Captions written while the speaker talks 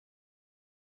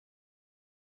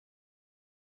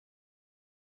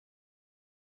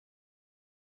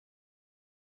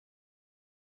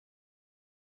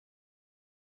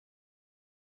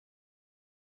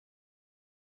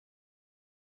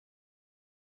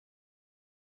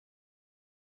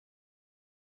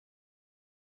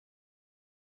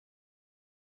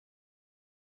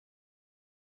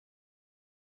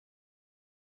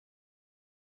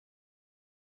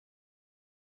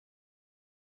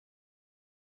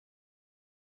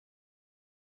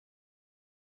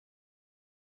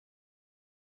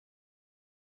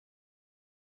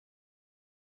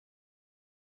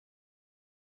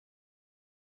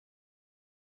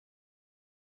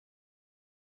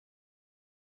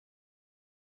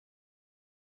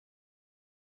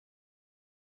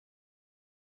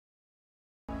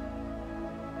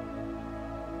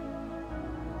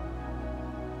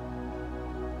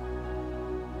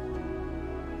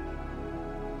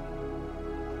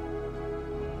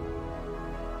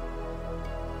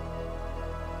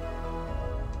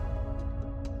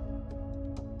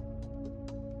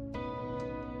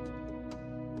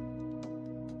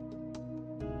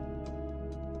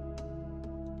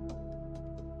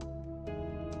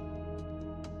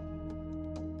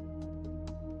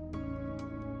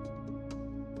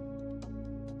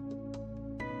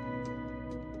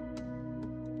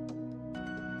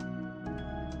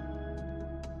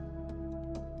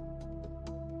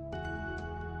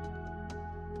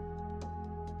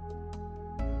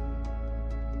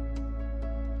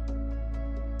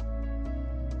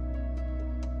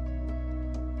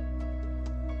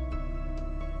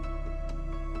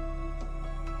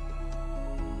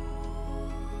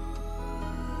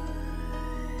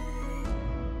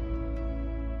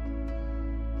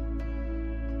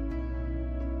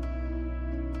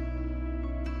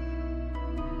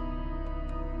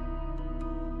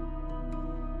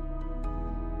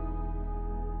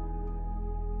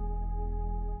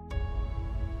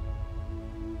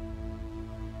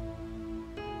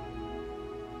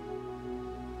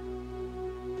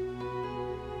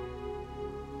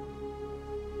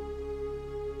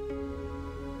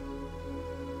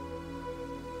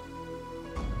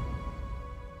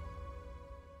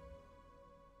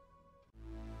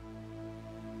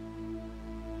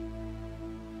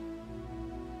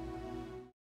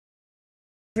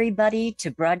everybody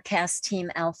to Broadcast Team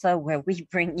Alpha, where we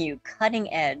bring you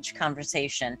cutting-edge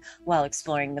conversation while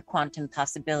exploring the quantum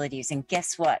possibilities. And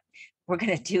guess what? We're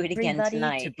going to do it again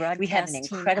tonight. We have an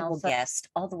incredible guest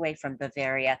all the way from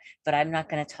Bavaria, but I'm not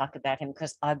going to talk about him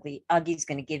because Augie's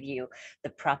going to give you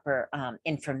the proper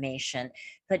information.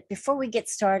 But before we get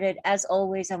started, as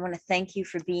always, I want to thank you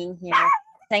for being here.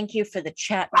 Thank you for the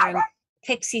chat room.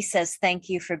 Pixie says thank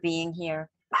you for being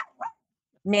here.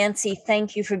 Nancy,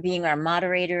 thank you for being our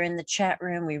moderator in the chat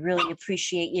room. We really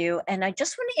appreciate you. And I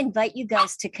just want to invite you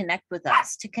guys to connect with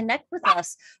us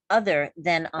other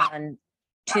than on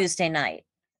Tuesday night.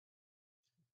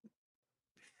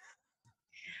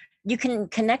 You can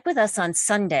connect with us on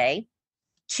Sunday,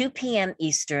 2 p.m.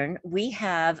 Eastern. We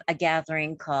have a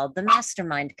gathering called the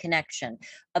Mastermind Connection,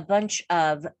 a bunch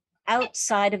of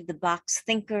outside of the box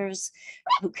thinkers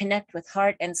who connect with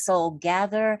heart and soul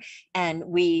gather, and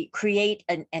we create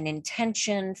an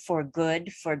intention for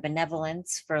good, for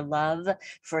benevolence, for love,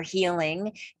 for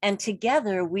healing, and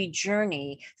together we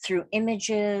journey through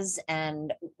images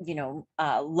and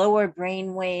lower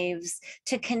brain waves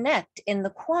to connect in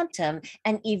the quantum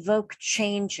and evoke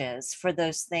changes for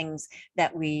those things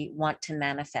that we want to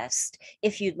manifest.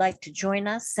 If you'd like to join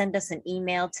us, send us an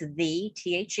email to the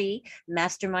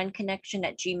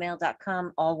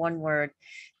mastermindconnection@gmail.com, all one word,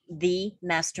 the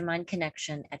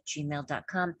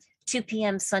mastermindconnection@gmail.com. 2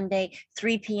 p.m. Sunday,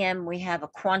 3 p.m. we have a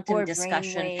quantum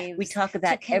discussion. We talk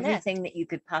about everything that you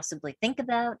could possibly think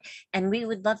about, and we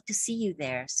would love to see you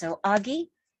there. So Augie,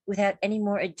 without any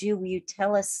more ado, will you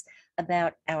tell us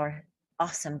about our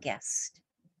awesome guest?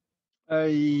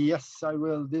 Yes, I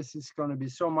will. This is going to be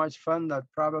so much fun that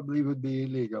probably would be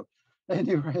illegal.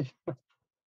 Anyway,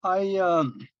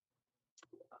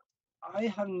 I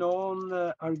have known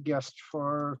our guest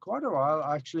for quite a while.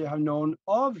 Actually, I have known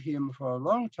of him for a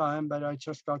long time, but I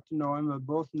just got to know him.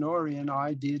 Both Nori and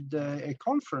I did a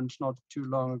conference not too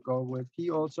long ago where he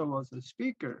also was a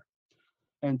speaker.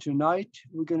 And tonight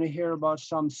we're going to hear about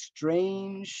some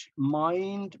strange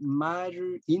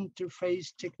mind-matter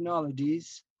interface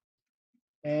technologies.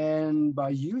 And by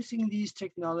using these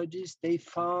technologies, they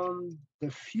found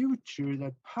the future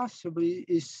that possibly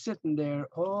is sitting there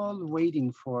all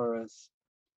waiting for us,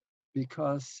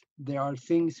 because there are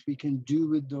things we can do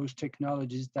with those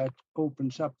technologies that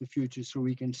opens up the future so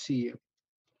we can see it.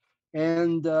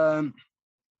 And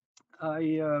I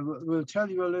will tell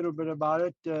you a little bit about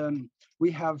it.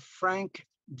 We have Frank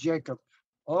Jacob,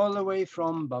 all the way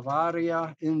from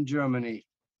Bavaria in Germany.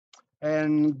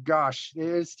 And gosh,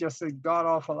 it's just a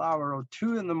god-awful hour or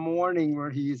 2 in the morning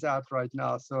where he's at right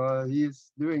now. So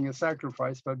he's doing a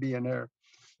sacrifice by being here.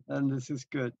 And this is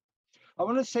good. I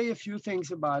want to say a few things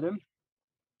about him.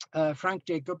 Frank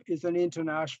Jacob is an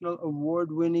international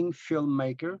award-winning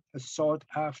filmmaker, a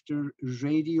sought-after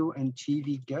radio and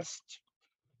TV guest.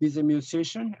 He's a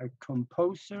musician, a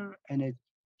composer, and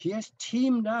he has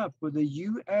teamed up with a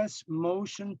US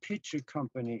motion picture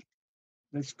company.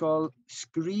 It's called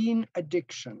Screen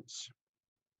Addictions.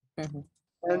 Mm-hmm.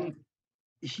 And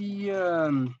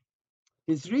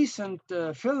his recent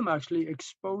film actually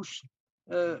explores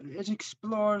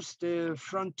the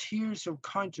frontiers of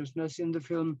consciousness in the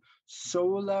film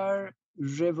Solar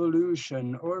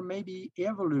Revolution, or maybe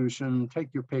Evolution,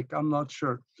 take your pick, I'm not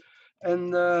sure.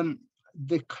 And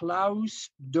the Klaus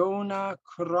Dona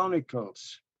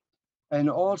Chronicles, and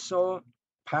also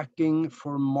Packing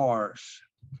for Mars.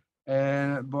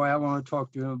 And boy, I want to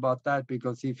talk to him about that,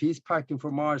 because if he's packing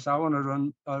for Mars, I want to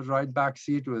run a ride back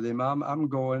seat with him. I'm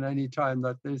going anytime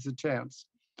that there's a chance.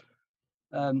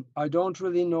 I don't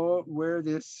really know where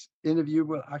this interview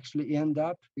will actually end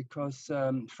up, because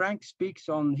Frank speaks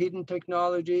on hidden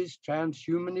technologies,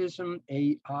 transhumanism,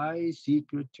 AI,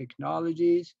 secret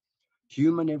technologies,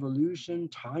 human evolution,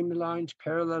 timelines,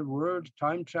 parallel worlds,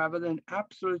 time travel, and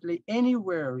absolutely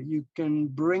anywhere you can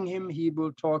bring him, he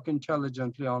will talk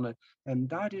intelligently on it. And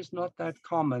that is not that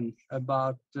common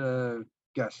about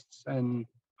guests and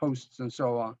hosts and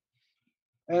so on.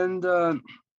 And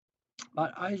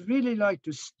I really like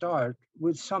to start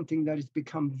with something that has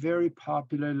become very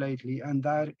popular lately, and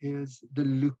that is the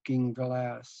looking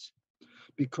glass.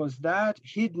 Because that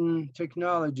hidden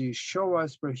technology show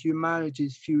us where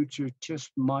humanity's future just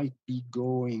might be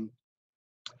going.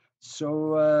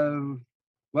 So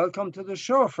welcome to the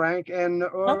show, Frank, and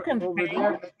Welcome, over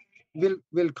Frank. there,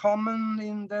 willkommen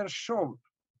in der Show.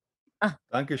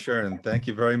 Danke schön. Thank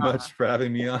you very much for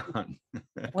having me on.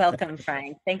 Welcome,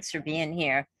 Frank. Thanks for being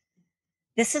here.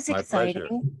 This is exciting. My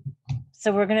pleasure.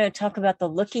 So we're going to talk about the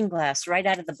looking glass right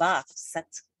out of the box.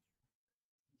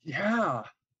 Yeah.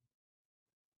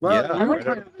 Well, yeah, right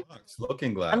out of the box.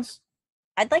 Looking glass.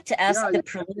 I'd like to ask Yeah,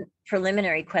 the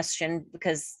preliminary question,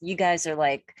 because you guys are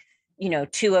like,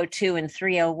 202 and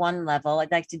 301 level.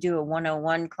 I'd like to do a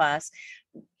 101 class.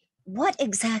 What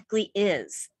exactly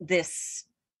is this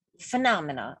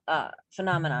phenomenon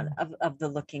of the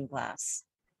looking glass?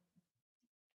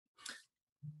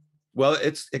 Well,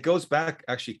 it goes back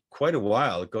actually quite a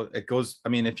while. It goes. I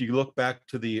mean, if you look back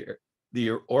to the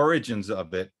origins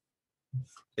of it,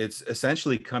 it's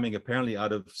essentially coming apparently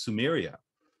out of Sumeria,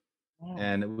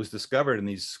 and it was discovered in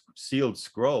these sealed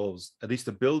scrolls. At least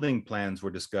the building plans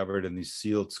were discovered in these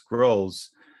sealed scrolls,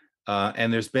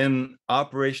 and there's been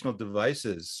operational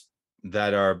devices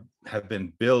that have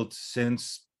been built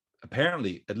since,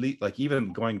 apparently, at least like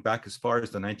even going back as far as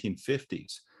the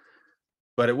 1950s.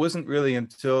 But it wasn't really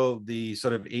until the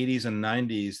sort of 80s and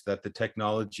 90s that the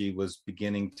technology was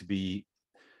beginning to be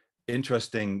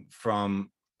interesting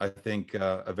from, I think,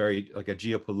 a very like a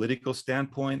geopolitical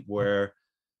standpoint, where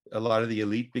a lot of the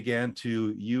elite began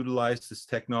to utilize this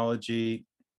technology.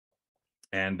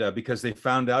 And because they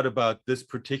found out about this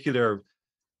particular,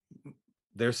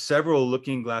 there's several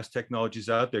looking glass technologies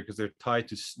out there because they're tied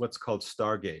to what's called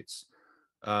stargates.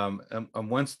 And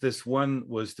once this one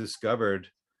was discovered,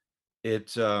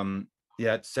 it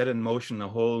it set in motion a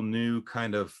whole new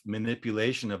kind of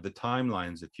manipulation of the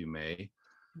timelines, if you may.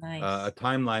 Nice. A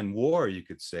timeline war, you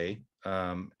could say,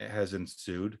 has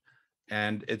ensued,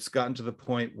 and it's gotten to the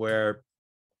point where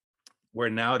we're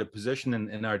now at a position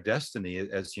in our destiny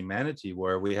as humanity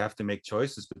where we have to make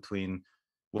choices between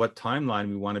what timeline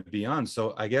we want to be on.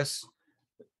 So I guess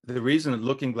the reason that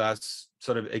Looking Glass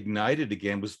sort of ignited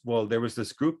again was, well, there was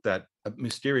this group, a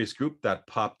mysterious group that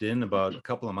popped in about a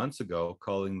couple of months ago,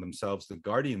 calling themselves the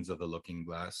Guardians of the Looking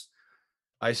Glass.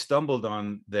 I stumbled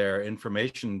on their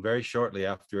information very shortly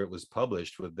after it was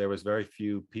published. There was very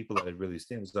few people that had really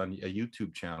seen it. It was on a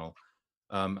YouTube channel.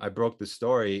 I broke the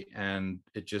story and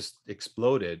it just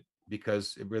exploded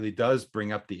because it really does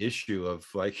bring up the issue of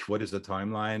like, what is a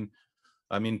timeline?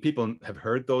 I mean, people have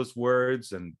heard those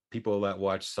words, and people that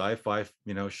watch sci-fi,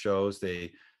 shows,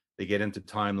 they get into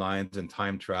timelines and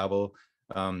time travel.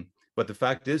 But the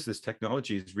fact is, this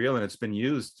technology is real, and it's been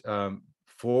used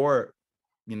for,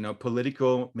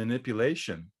 political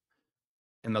manipulation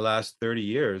in the last 30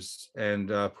 years,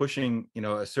 and pushing,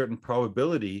 a certain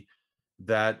probability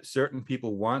that certain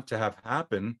people want to have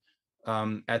happen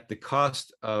at the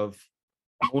cost of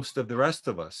most of the rest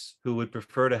of us who would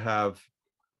prefer to have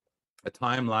a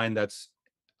timeline that's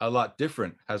a lot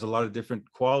different, has a lot of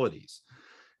different qualities.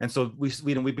 And so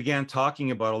we began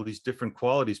talking about all these different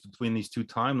qualities between these two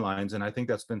timelines, and I think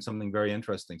that's been something very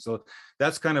interesting. So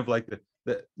that's kind of like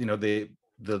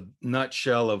the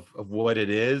nutshell of what it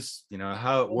is.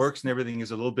 How it works and everything is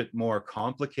a little bit more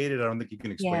complicated. I don't think you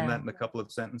can explain that in a couple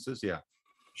of sentences. Yeah.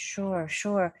 Sure.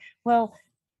 Well,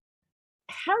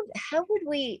 how would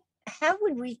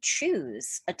we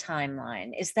choose a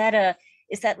timeline? Is that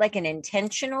like an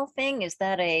intentional thing? Is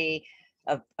that a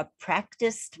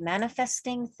practiced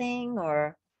manifesting thing,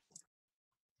 or?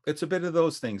 It's a bit of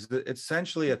those things.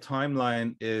 Essentially, a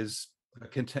timeline is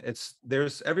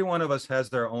every one of us has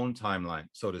their own timeline,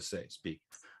 so to speak.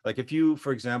 Like if you,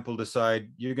 for example, decide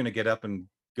you're going to get up and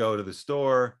go to the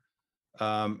store,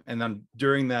 and then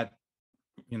during that,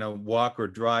 walk or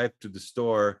drive to the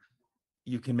store,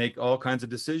 you can make all kinds of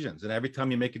decisions. And every time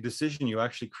you make a decision, you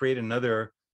actually create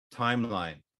another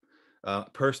timeline,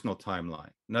 personal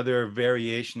timeline, another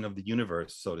variation of the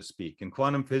universe, so to speak. And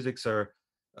quantum physics are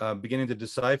beginning to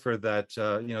decipher that,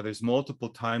 there's multiple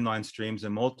timeline streams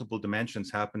and multiple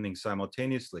dimensions happening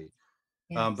simultaneously.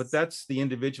 Yes. But that's the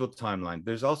individual timeline.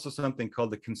 There's also something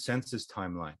called the consensus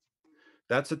timeline.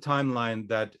 That's a timeline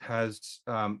that has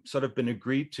sort of been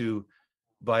agreed to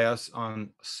by us on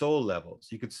soul levels.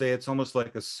 You could say it's almost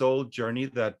like a soul journey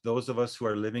that those of us who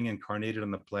are living incarnated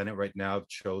on the planet right now have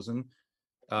chosen.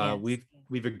 Yes.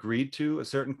 We've agreed to a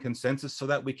certain consensus so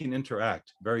that we can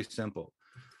interact. Very simple.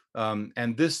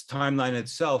 And this timeline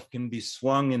itself can be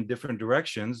swung in different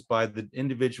directions by the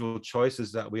individual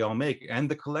choices that we all make and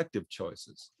the collective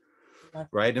choices,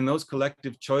 right? And those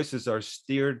collective choices are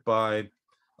steered by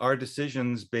our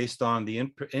decisions based on the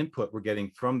input we're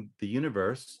getting from the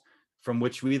universe, from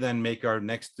which we then make our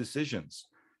next decisions.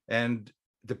 And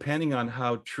depending on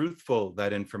how truthful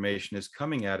that information is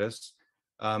coming at us,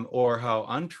 or how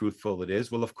untruthful it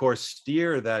is, will of course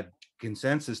steer that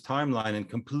consensus timeline in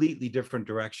completely different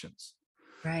directions.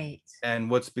 Right. And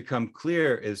what's become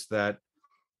clear is that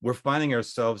we're finding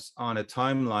ourselves on a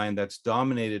timeline that's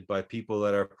dominated by people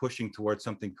that are pushing towards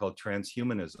something called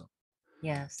transhumanism.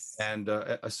 Yes. And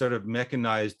a sort of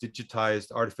mechanized,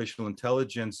 digitized, artificial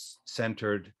intelligence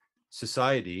centered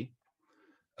society,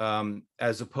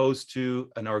 as opposed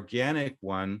to an organic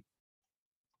one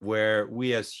where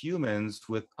we as humans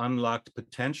with unlocked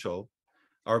potential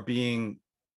are being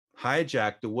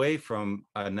hijacked away from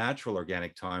a natural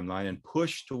organic timeline and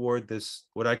pushed toward this,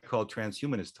 what I call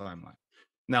transhumanist timeline.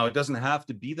 Now, it doesn't have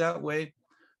to be that way,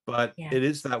 but Yeah. it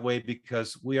is that way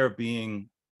because we are being,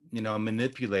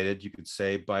 manipulated, you could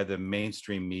say, by the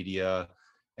mainstream media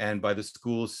and by the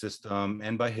school system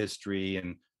and by history.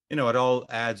 And, it all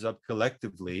adds up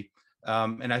collectively.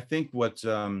 And I think what's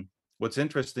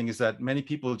interesting is that many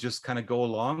people just kind of go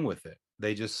along with it.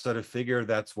 They just sort of figure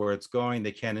that's where it's going.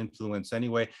 They can't influence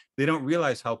anyway. They don't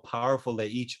realize how powerful they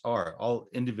each are, all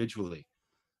individually,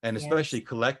 and especially Yes.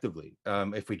 collectively.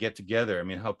 If we get together, I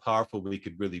mean, how powerful we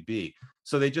could really be.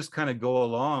 So they just kind of go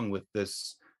along with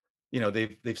this.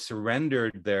 They've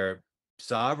surrendered their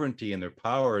sovereignty and their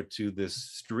power to this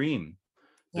stream,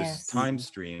 this Yes. time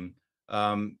stream,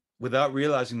 without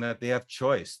realizing that they have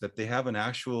choice, that they have an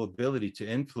actual ability to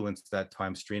influence that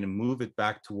time stream and move it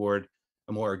back toward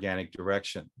a more organic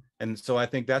direction. And so I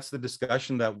think that's the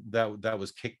discussion that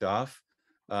was kicked off.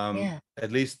 Yeah.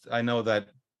 At least I know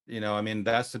that, I mean,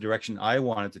 that's the direction I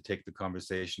wanted to take the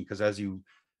conversation, because as you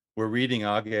were reading,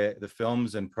 Age, the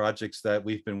films and projects that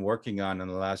we've been working on in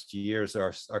the last years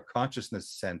are consciousness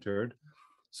centered.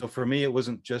 So for me, it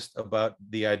wasn't just about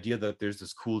the idea that there's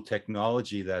this cool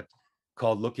technology that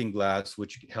called Looking Glass,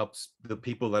 which helps the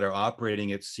people that are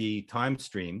operating it see time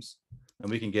streams,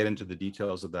 and we can get into the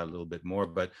details of that a little bit more.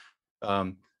 But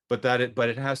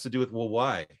it has to do with, well,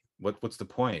 why? What's the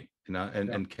point?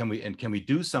 And can we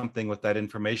do something with that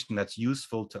information that's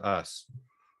useful to us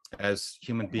as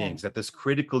human beings at this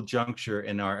critical juncture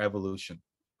in our evolution?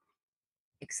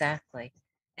 Exactly.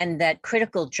 And that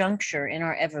critical juncture in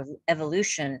our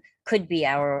evolution could be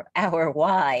our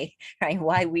why, right?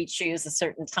 Why we choose a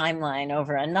certain timeline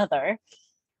over another.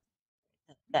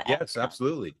 Yes,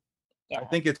 absolutely. Yeah. I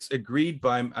think it's agreed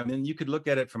by, I mean, you could look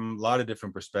at it from a lot of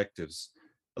different perspectives.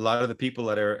 A lot of the people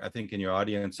that are, I think, in your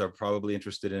audience are probably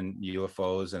interested in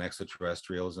UFOs and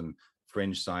extraterrestrials and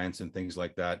fringe science and things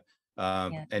like that.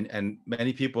 And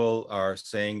many people are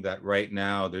saying that right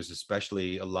now, there's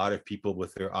especially a lot of people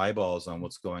with their eyeballs on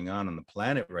what's going on the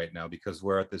planet right now, because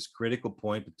we're at this critical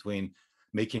point between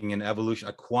making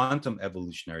a quantum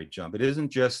evolutionary jump. It isn't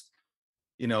just,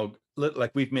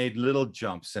 like we've made little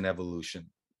jumps in evolution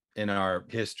in our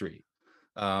history.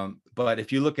 But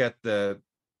if you look at the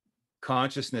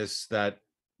consciousness that,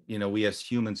 we as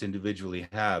humans individually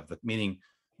have, meaning,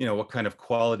 what kind of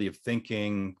quality of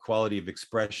thinking, quality of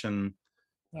expression,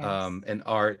 and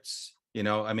arts,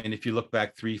 I mean, if you look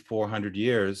back 300-400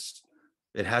 years,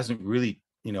 it hasn't really,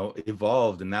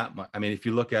 evolved in that much. I mean, if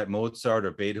you look at Mozart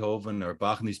or Beethoven or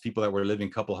Bach and these people that were living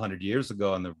a couple hundred years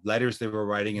ago, and the letters they were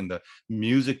writing and the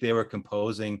music they were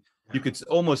composing, you could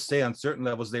almost say on certain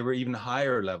levels they were even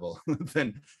higher level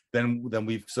than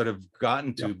we've sort of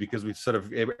gotten to, because we've sort of,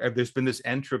 there's been this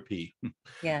entropy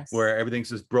where everything's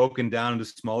just broken down into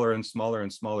smaller and smaller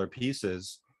and smaller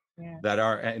pieces that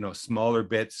are, smaller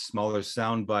bits, smaller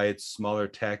sound bites, smaller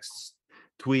texts,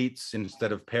 tweets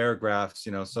instead of paragraphs,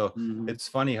 so it's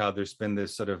funny how there's been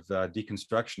this sort of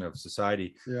deconstruction of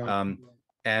society.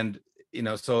 And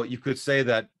so you could say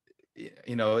that,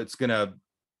 it's gonna,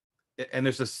 and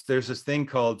there's this thing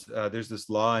called there's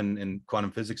this law in quantum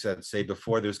physics that say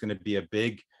before there's going to be a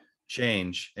big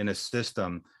change in a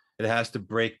system, it has to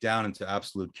break down into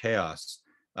absolute chaos,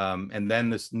 and then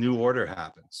this new order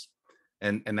happens.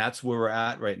 And that's where we're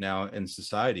at right now in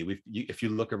society. If you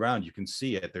look around, you can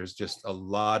see it. There's just a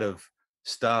lot of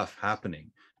stuff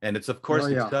happening, and it's of course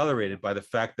accelerated by the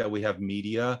fact that we have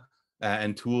media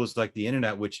and tools like the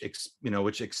internet, which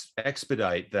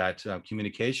expedite that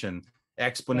communication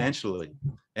exponentially.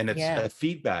 And it's a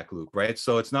feedback loop, right?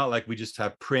 So it's not like we just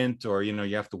have print, or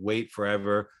you have to wait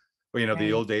forever, or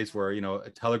the old days where a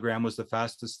telegram was the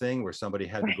fastest thing, where somebody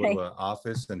had to go to an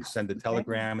office and send a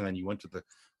telegram, and then you went to the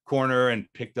corner and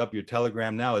picked up your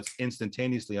telegram. Now it's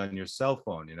instantaneously on your cell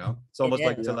phone. It's almost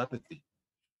like telepathy.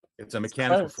 It's a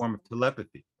mechanical form of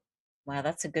telepathy. Wow,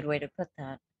 that's a good way to put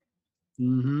that.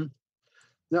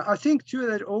 Now, I think too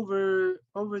that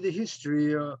over the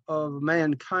history of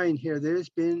mankind here, there's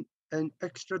been an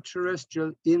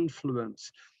extraterrestrial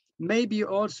influence. Maybe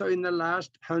also in the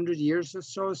last 100 years or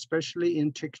so, especially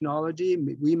in technology,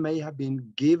 we may have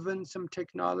been given some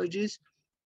technologies,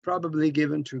 probably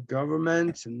given to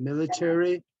governments and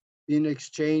military in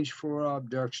exchange for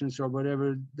abductions or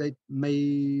whatever they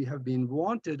may have been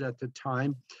wanted at the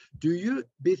time.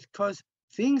 Because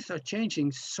things are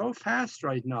changing so fast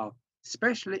right now,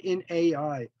 especially in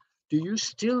AI, do you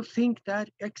still think that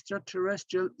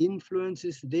extraterrestrial influence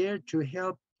is there to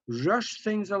help rush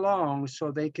things along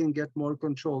so they can get more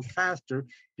control faster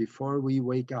before we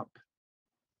wake up.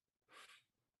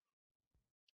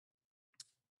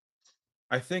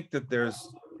 I think that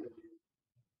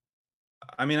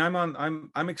I mean,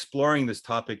 I'm exploring this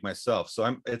topic myself.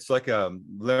 So it's like a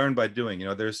learn by doing. You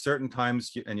know, there's certain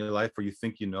times in your life where you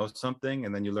think you know something,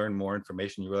 and then you learn more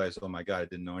information. You realize, oh my God, I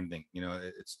didn't know anything. You know,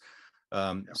 it's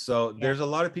so there's a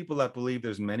lot of people that believe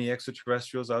there's many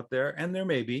extraterrestrials out there, and there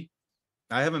may be.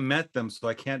 I haven't met them, so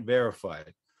I can't verify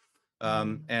it.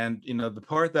 And you know, the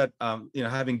part that you know,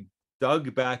 having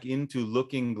dug back into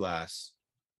Looking Glass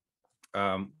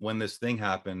when this thing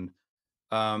happened,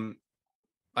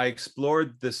 I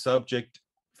explored this subject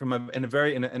from in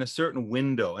a certain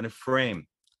window, in a frame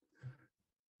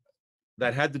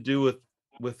that had to do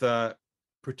with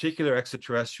particular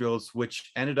extraterrestrials,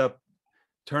 which ended up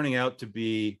turning out to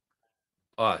be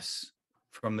us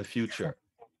from the future.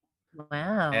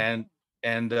 Wow. And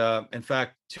in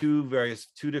fact, two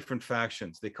different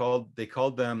factions. They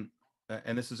called them,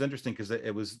 and this is interesting because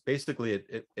it was basically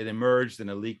it emerged in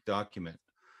a leaked document.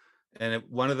 And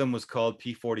one of them was called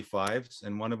P45s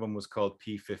and one of them was called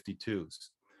P52s,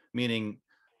 meaning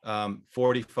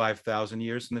 45,000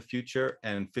 years in the future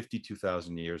and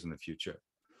 52,000 years in the future.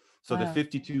 So Wow. the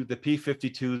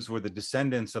P52s were the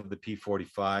descendants of the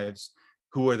P45s,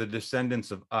 who are the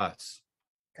descendants of us,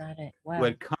 Got it. who Wow.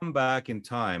 had come back in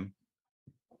time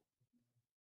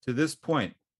to this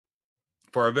point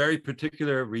for a very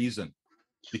particular reason,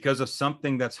 because of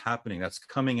something that's happening, that's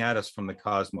coming at us from the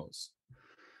cosmos.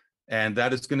 And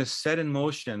that is going to set in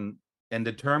motion and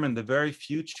determine the very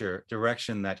future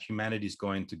direction that humanity is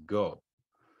going to go.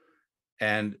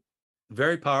 And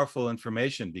very powerful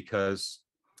information, because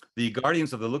the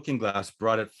Guardians of the Looking Glass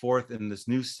brought it forth in this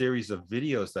new series of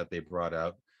videos that they brought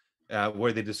out,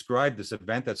 where they described this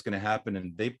event that's going to happen,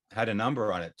 and they had a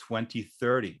number on it,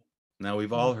 2030. Now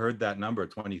we've all heard that number,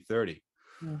 2030.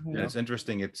 Mhm. And it's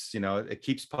interesting. It's, you know, it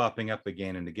keeps popping up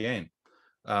again and again.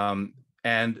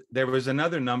 And there was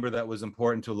another number that was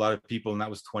important to a lot of people, and that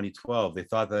was 2012. They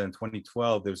thought that in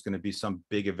 2012, there was going to be some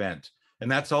big event.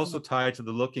 And that's also tied to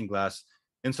the Looking Glass,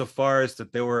 insofar as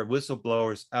that there were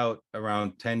whistleblowers out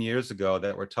around 10 years ago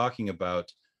that were talking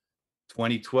about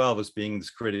 2012 as being this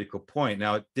critical point.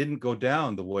 Now, it didn't go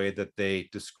down the way that they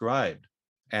described,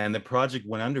 and the project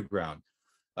went underground.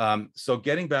 So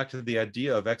getting back to the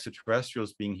idea of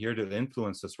extraterrestrials being here to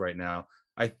influence us right now,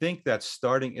 I think that's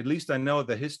starting, at least I know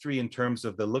the history in terms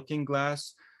of the Looking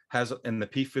Glass has in the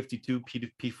P52,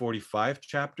 P45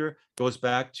 chapter goes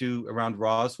back to around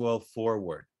Roswell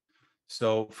forward.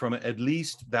 So from at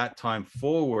least that time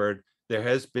forward, there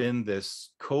has been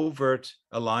this covert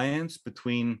alliance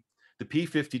between the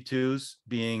P52s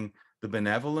being the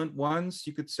benevolent ones,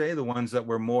 you could say, the ones that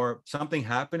were more, something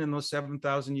happened in those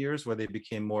 7,000 years where they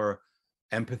became more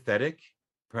empathetic,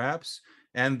 perhaps,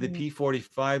 and the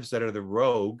P45s that are the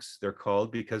rogues, they're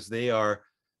called, because they are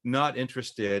not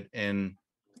interested in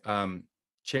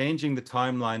changing the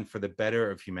timeline for the better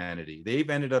of humanity. They've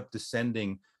ended up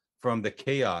descending from the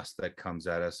chaos that comes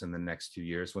at us in the next few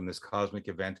years when this cosmic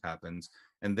event happens,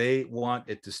 and they want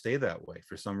it to stay that way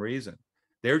for some reason.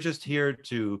 They're just here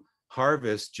to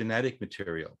harvest genetic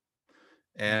material.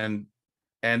 And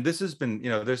this has been, you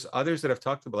know, there's others that have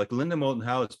talked about, like Linda Moulton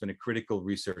Howe has been a critical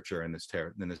researcher in this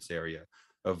area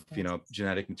of, you know,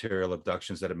 genetic material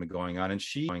abductions that have been going on, and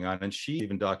she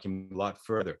even documented a lot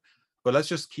further. But let's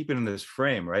just keep it in this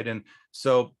frame, right? And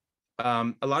so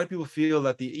a lot of people feel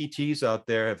that the ETs out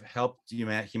there have helped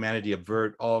humanity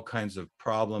avert all kinds of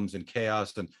problems and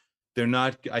chaos, and they're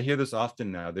not, I hear this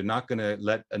often now, they're not going to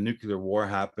let a nuclear war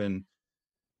happen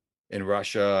in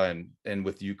Russia and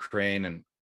with Ukraine, and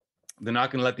they're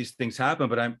not going to let these things happen.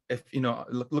 But if you know,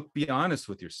 look, be honest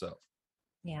with yourself.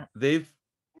 Yeah.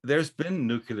 There's been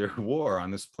nuclear war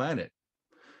on this planet,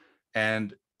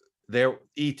 and their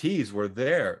ETs were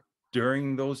there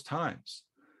during those times.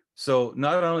 So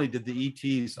not only did the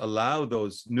ETs allow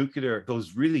those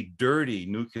really dirty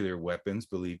nuclear weapons,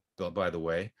 by the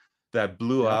way, that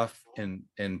blew off in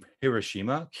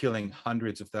Hiroshima, killing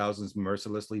hundreds of thousands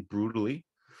mercilessly, brutally,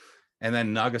 and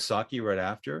then Nagasaki right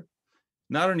after.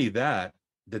 Not only that,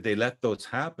 did they let those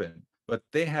happen, but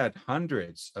they had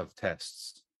hundreds of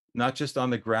tests, not just on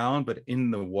the ground, but in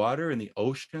the water, in the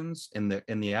oceans, in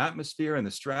the atmosphere, in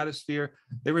the stratosphere.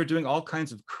 They were doing all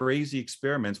kinds of crazy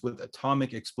experiments with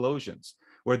atomic explosions,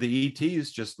 where the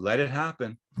ETs just let it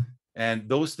happen. And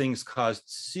those things caused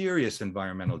serious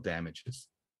environmental damages,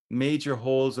 major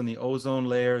holes in the ozone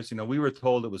layers. You know, we were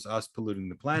told it was us polluting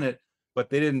the planet, but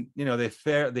they didn't, you know, they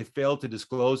failed to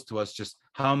disclose to us just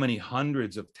how many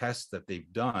hundreds of tests that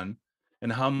they've done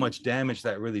and how much damage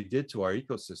that really did to our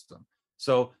ecosystem.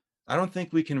 So I don't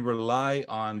think we can rely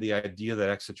on the idea that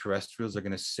extraterrestrials are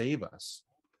going to save us.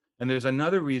 And there's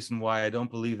another reason why I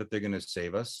don't believe that they're going to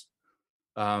save us.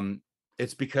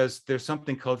 It's because there's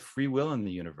something called free will in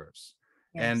the universe.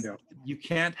 Yes. And Yeah. you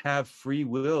can't have free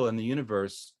will in the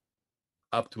universe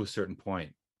up to a certain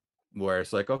point where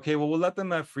it's like, okay, well, we'll let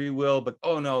them have free will, but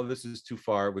oh no, this is too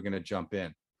far, we're going to jump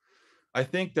in. I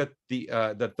think that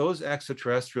that those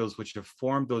extraterrestrials which have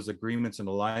formed those agreements and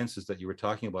alliances that you were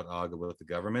talking about, Aga, with the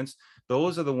governments,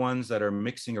 those are the ones that are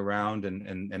mixing around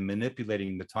and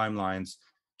manipulating the timelines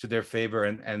to their favor,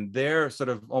 and they're sort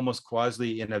of almost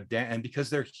quasi in a and because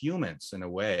they're humans in a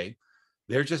way,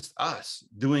 they're just us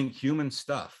doing human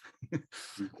stuff,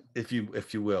 if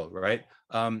you will, right?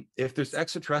 If there's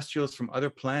extraterrestrials from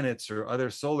other planets or other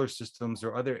solar systems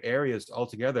or other areas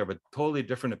altogether of a totally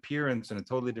different appearance and a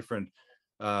totally different,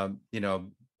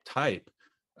 type,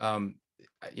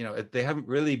 they haven't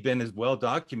really been as well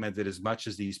documented as much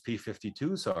as these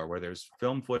P-52s are, where there's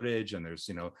film footage and there's,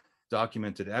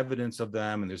 documented evidence of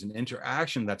them, and there's an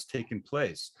interaction that's taken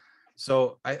place.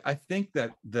 So I think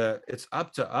that it's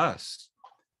up to us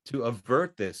to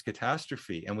avert this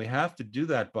catastrophe, and we have to do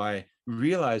that by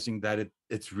realizing that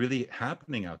it's really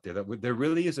happening out there, that there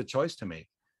really is a choice to make,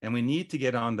 and we need to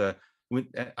get on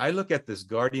I look at this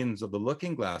Guardians of the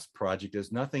Looking Glass project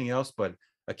as nothing else but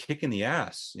a kick in the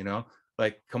ass,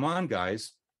 like, come on,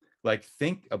 guys, like,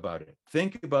 think about it.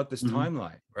 Think about this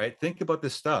timeline, right? Think about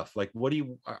this stuff. Like,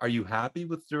 are you happy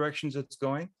with the directions it's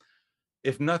going?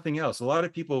 If nothing else, a lot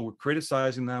of people were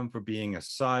criticizing them for being a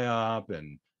psyop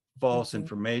and false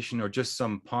information, or just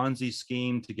some Ponzi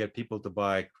scheme to get people to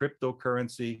buy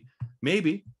cryptocurrency.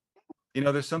 Maybe,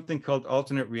 there's something called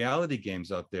alternate reality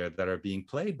games out there that are being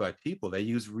played by people. They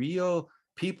use real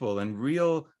people and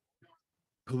real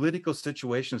political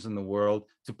situations in the world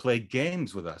to play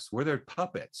games with us. We're their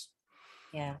puppets.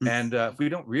 Yeah. And if we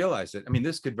don't realize it, I mean,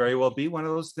 this could very well be one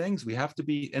of those things. We have to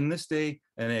be, in this day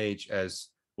and age, as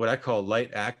what I call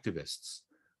light activists.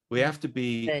 We have to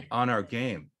be on our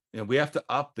game. We have to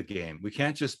up the game. We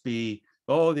can't just be,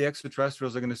 oh, the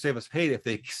extraterrestrials are going to save us. Hey, if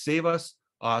they save us,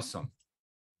 awesome.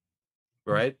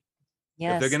 Right?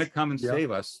 Yes. If they're going to come and Yeah.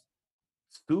 save us,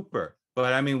 super.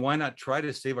 But I mean, why not try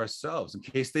to save ourselves in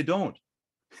case they don't?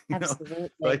 Absolutely.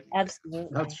 Like, Absolutely.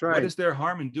 That's right. what is their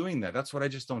harm in doing that? That's what I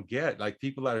just don't get. Like,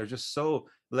 people that are just so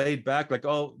laid back, like,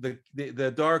 oh,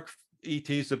 the dark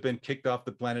ETs have been kicked off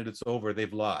the planet. It's over.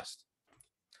 They've lost.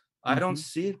 I don't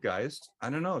see it, guys. I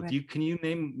don't know. Right. Can you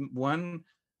name one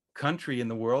country in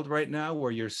the world right now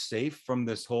where you're safe from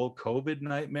this whole COVID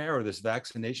nightmare or this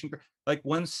vaccination? Like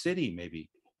one city, maybe.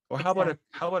 Or how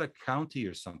about a county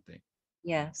or something?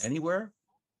 Yes. Anywhere?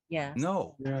 Yes.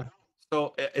 No. Yeah.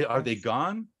 So are they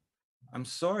gone? I'm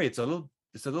sorry. It's a little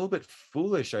bit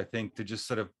foolish, I think, to just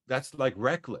sort of, that's like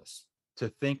reckless to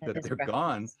think that they're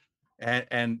gone.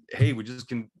 And hey, we just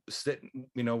can sit,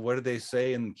 what do they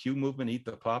say in the Q movement, eat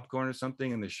the popcorn or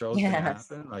something, and the show's gonna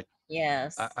happen? Like,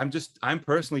 yes. I'm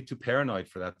personally too paranoid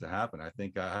for that to happen. I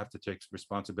think I have to take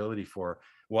responsibility for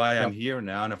why I'm here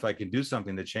now. And if I can do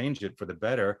something to change it for the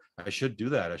better, I should do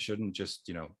that. I shouldn't just,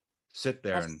 sit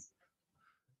there and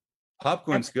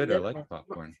popcorn's good. I like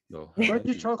popcorn though. When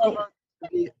you talk about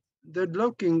the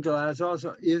looking glass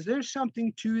also, is there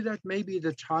something to that? Maybe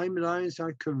the timelines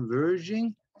are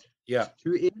converging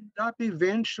to end up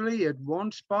eventually at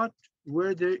one spot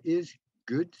where there is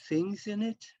good things in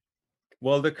it?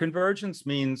 Well, the convergence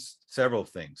means several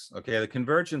things. Okay, the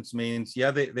convergence means,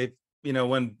 they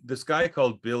when this guy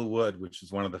called Bill Wood, which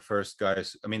is one of the first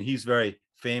guys, I mean, he's very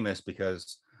famous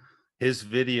because his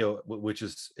video, which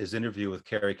is his interview with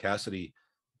Carrie Cassidy,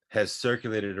 has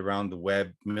circulated around the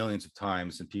web millions of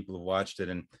times and people have watched it.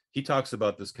 And he talks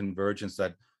about this convergence,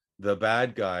 that the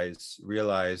bad guys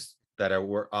realized that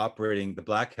we're operating, the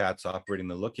black hats operating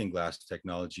the looking glass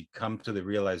technology, come to the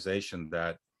realization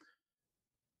that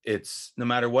it's, no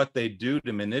matter what they do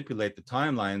to manipulate the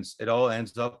timelines, it all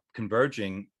ends up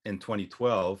converging in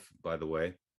 2012, by the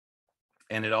way.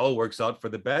 And it all works out for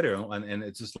the better. And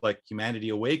it's just like humanity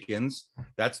awakens.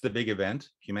 That's the big event.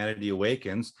 Humanity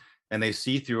awakens and they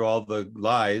see through all the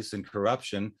lies and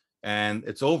corruption, and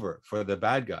it's over for the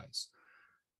bad guys.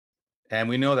 And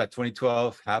we know that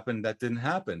 2012 happened, that didn't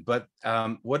happen. But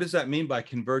what does that mean by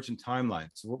convergent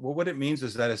timelines? Well, what it means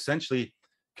is that essentially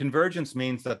convergence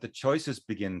means that the choices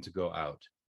begin to go out.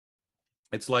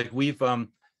 It's like we've,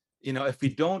 if we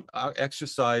don't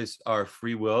exercise our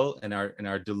free will and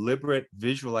our deliberate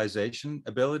visualization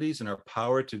abilities and our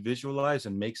power to visualize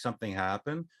and make something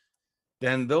happen,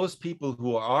 then those people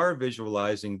who are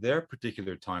visualizing their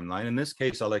particular timeline, in this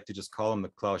case, I like to just call them the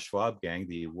Klaus Schwab gang,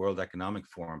 the World Economic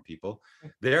Forum people,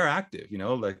 they're active, you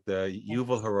know, like the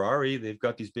Yuval Harari, they've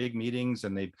got these big meetings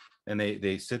and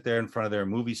they sit there in front of their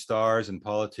movie stars and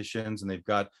politicians, and they've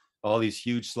got all these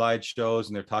huge slideshows,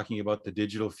 and they're talking about the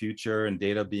digital future and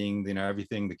data being, you know,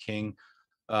 everything, the king,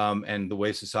 and the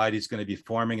way society is going to be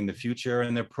forming in the future.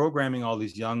 And they're programming all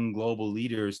these young global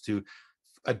leaders to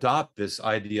adopt this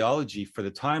ideology for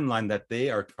the timeline that they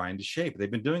are trying to shape.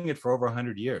 They've been doing it for over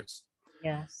 100 years.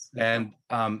 Yes. And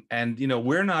you know,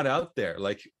 we're not out there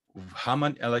like how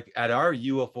much, like at our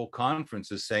UFO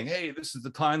conferences saying, hey, this is the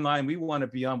timeline we want to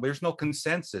be on. There's no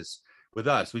consensus with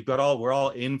us. We're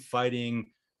all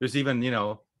infighting. There's even, you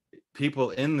know, people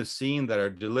in the scene that are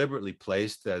deliberately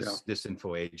placed as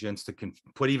disinfo agents to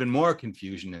put even more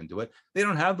confusion into it. They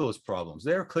don't have those problems.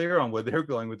 They're clear on where they're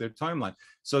going with their timeline.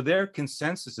 So their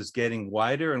consensus is getting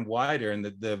wider and wider, and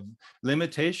the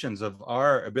limitations of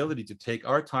our ability to take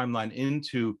our timeline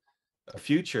into a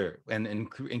future and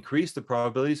increase the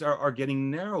probabilities are getting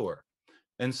narrower.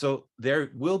 And so there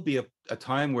will be a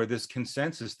time where this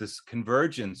consensus, this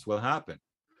convergence will happen.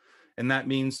 And that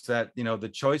means that, you know, the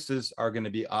choices are going to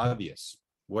be obvious,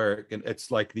 where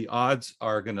it's like the odds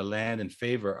are going to land in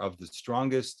favor of the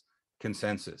strongest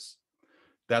consensus.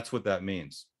 That's what that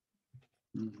means.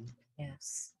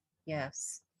 Yes.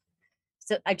 Yes.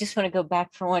 So I just want to go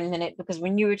back for 1 minute, because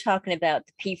when you were talking about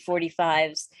the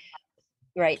P45s,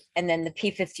 right, and then the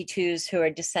P52s who are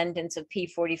descendants of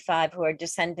P45, who are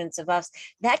descendants of us,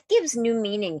 that gives new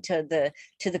meaning to the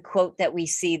quote that we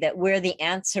see, that we're the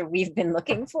answer we've been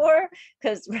looking for.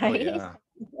 Because right,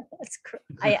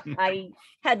 I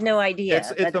had no idea.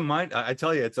 It's a mind. I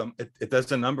tell you, it does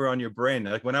a number on your brain.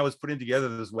 Like when I was putting together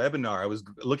this webinar, I was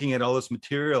looking at all this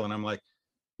material, and I'm like,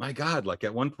 my God! Like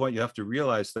at one point, you have to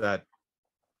realize that,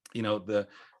 you know,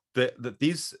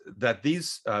 these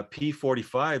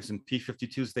P45s and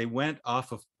P52s, they went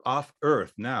off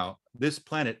Earth, now this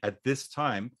planet at this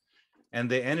time, and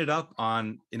they ended up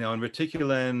on, you know, in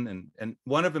Reticulan, and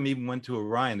one of them even went to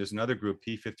Orion. There's another group,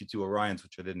 P52 Orions,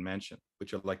 which I didn't mention,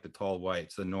 which are like the tall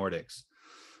whites, the Nordics.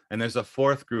 And there's a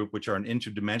fourth group, which are an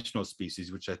interdimensional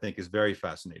species, which I think is very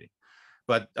fascinating.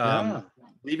 But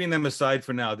leaving them aside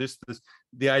for now,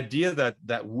 the idea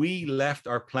that we left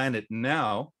our planet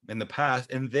now in the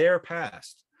past, in their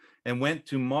past, and went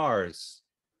to Mars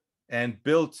and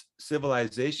built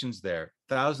civilizations there.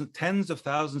 Tens of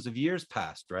thousands of years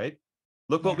passed, right?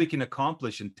 Look what we can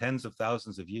accomplish in tens of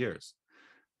thousands of years.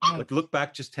 Like look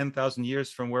back just 10,000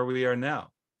 years from where we are now.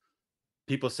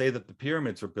 People say that the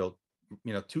pyramids were built,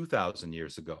 you know, 2,000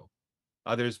 years ago.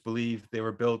 Others believe they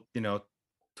were built, you know,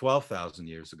 12,000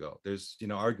 years ago. There's, you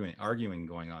know, arguing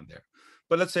going on there.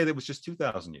 But let's say that was just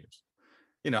 2,000 years.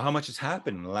 You know, how much has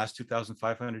happened in the last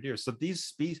 2,500 years? So these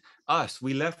species,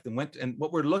 we left and went, and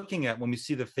what we're looking at when we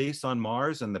see the face on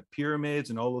Mars and the pyramids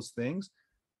and all those things,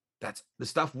 that's the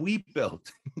stuff we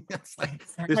built. It's like,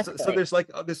 so there's like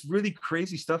this really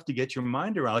crazy stuff to get your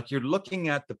mind around. Like you're looking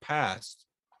at the past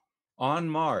on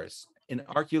Mars in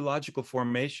archaeological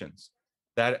formations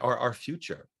that are our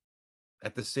future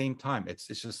at the same time. It's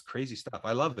just crazy stuff.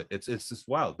 I love it. It's just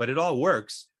wild, but it all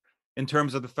works in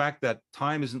terms of the fact that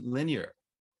time isn't linear.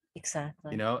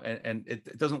 Exactly. You know, and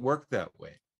it doesn't work that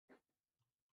way.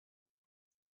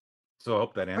 So I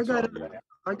hope that answers.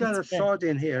 I got a thought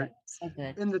in here. So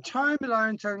good. In the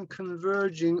timelines, I'm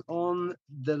converging on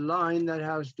the line that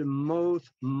has the most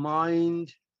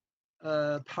mind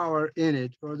power in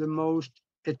it, or the most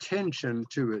attention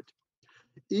to it.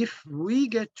 If we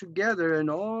get together and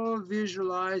all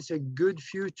visualize a good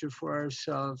future for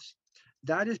ourselves,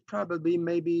 that is probably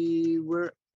maybe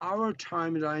where our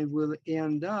timeline will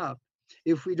end up.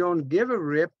 If we don't give a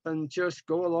rip and just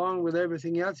go along with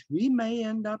everything else, we may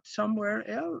end up somewhere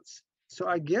else. So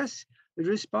I guess the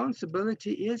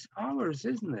responsibility is ours,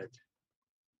 isn't it?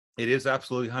 It is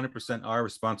absolutely 100% our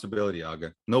responsibility,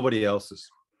 Aga. Nobody else's.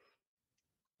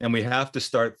 And we have to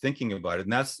start thinking about it.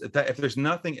 And that's that. If there's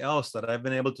nothing else that I've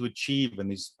been able to achieve in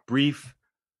these brief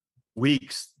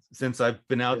weeks since I've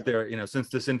been out there, you know, since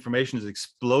this information has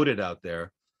exploded out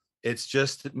there, it's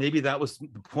just maybe that was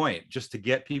the point, just to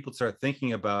get people to start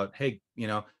thinking about, hey, you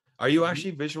know, are you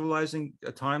actually visualizing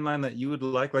a timeline that you would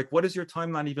like? Like, what does your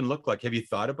timeline even look like? Have you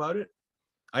thought about it?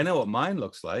 I know what mine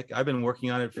looks like. I've been working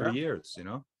on it for years, you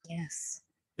know? Yes.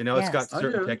 You know, it's got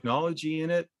certain technology in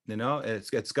it, you know,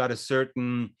 it's got a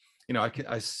certain, you know,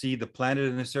 I see the planet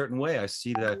in a certain way. I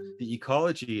see the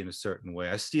ecology in a certain way.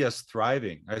 I see us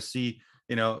thriving. I see,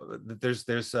 you know, there's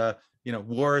you know,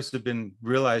 wars have been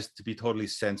realized to be totally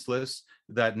senseless,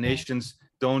 that nations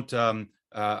don't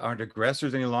aren't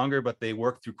aggressors any longer, but they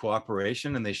work through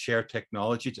cooperation and they share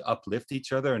technology to uplift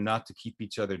each other and not to keep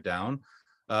each other down.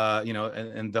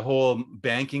 And the whole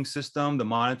banking system, the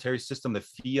monetary system, the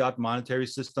fiat monetary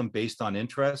system based on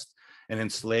interest and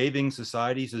enslaving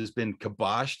societies has been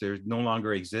kiboshed. There no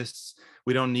longer exists.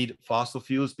 We don't need fossil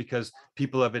fuels because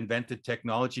people have invented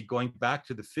technology going back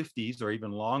to the 50s or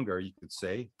even longer, you could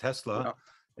say. Tesla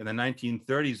in the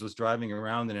 1930s was driving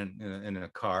around in a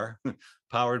car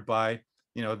powered by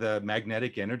the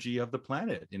magnetic energy of the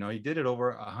planet. He did it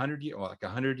over 100 years, like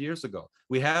 100 years ago.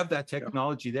 We have that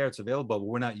technology there; it's available, but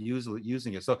we're not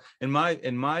using it. So in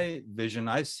my vision,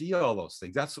 I see all those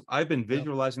things. I've been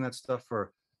visualizing that stuff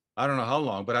for I don't know how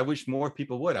long, but I wish more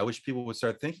people would. I wish people would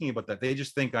start thinking about that. They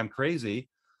just think I'm crazy,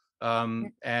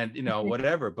 and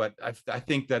whatever. But I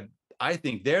think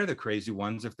they're the crazy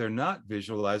ones if they're not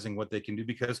visualizing what they can do,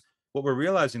 because what we're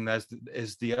realizing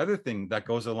is the other thing that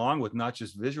goes along with not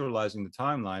just visualizing the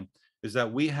timeline is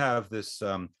that we have this,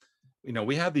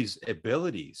 we have these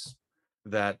abilities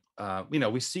that,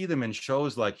 we see them in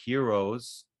shows like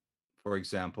Heroes, for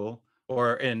example,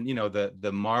 or in,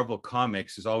 the Marvel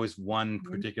comics is always one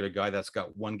particular guy that's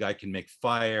got one guy can make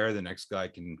fire, the next guy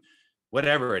can,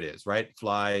 whatever it is, right?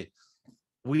 Fly.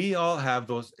 We all have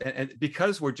those. And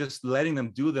because we're just letting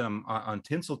them do them on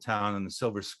Tinseltown and the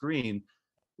silver screen,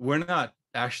 we're not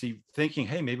actually thinking,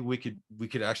 hey, maybe we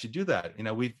could actually do that.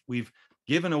 We've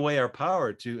given away our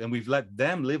power to, and we've let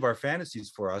them live our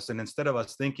fantasies for us. And instead of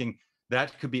us thinking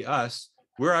that could be us,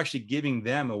 we're actually giving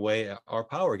them away our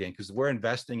power again because we're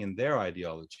investing in their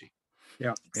ideology.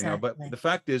 Yeah, But the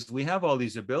fact is, we have all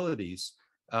these abilities,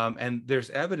 and there's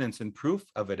evidence and proof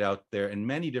of it out there in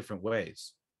many different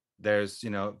ways. They're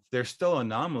still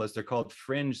anomalous. They're called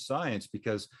fringe science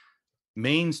because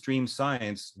mainstream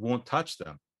science won't touch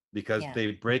them, because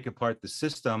they break apart the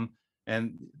system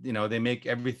and they make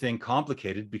everything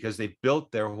complicated because they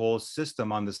built their whole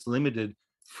system on this limited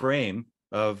frame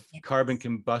of carbon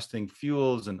combusting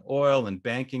fuels and oil and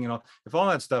banking and all. If all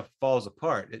that stuff falls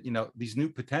apart, these new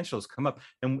potentials come up,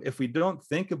 and if we don't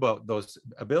think about those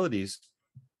abilities,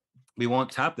 we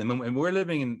won't tap them. And we're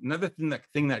living in another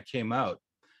thing that came out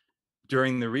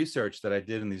during the research that I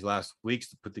did in these last weeks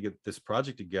to put this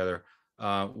project together.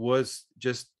 Was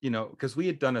just, because we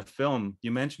had done a film,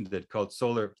 you mentioned it, called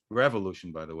Solar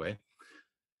Revolution, by the way.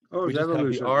 Oh, we just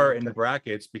evolution. have the R in the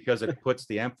brackets because it puts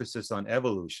the emphasis on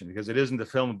evolution, because it isn't a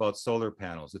film about solar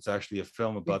panels. It's actually a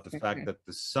film about the fact that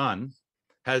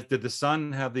did the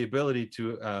sun have the ability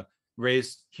to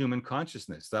raise human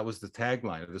consciousness? That was the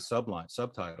tagline or the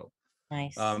subtitle.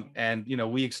 Nice. And,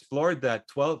 we explored that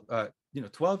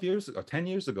 12 years ago, 10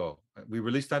 years ago. We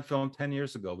released that film 10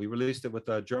 years ago. We released it with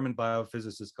a German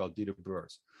biophysicist called Dieter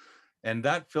Breurs. And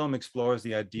that film explores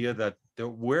the idea that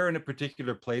we're in a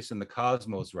particular place in the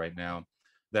cosmos right now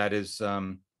that is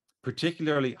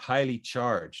particularly highly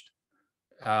charged.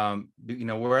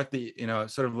 We're at the,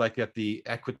 sort of like at the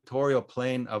equatorial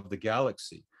plane of the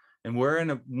galaxy. And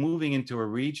we're moving into a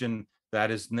region that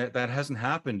hasn't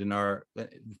happened in our,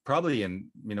 probably in,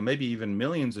 maybe even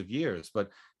millions of years, but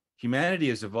humanity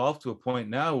has evolved to a point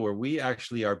now where we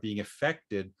actually are being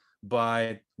affected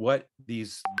by what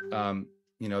these,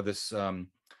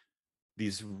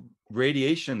 these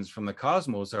radiations from the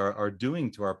cosmos are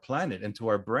doing to our planet and to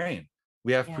our brain.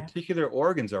 We have particular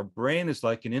organs. Our brain is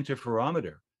like an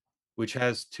interferometer, which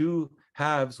has two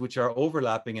halves which are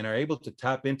overlapping and are able to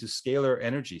tap into scalar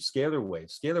energy, scalar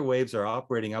waves. Scalar waves are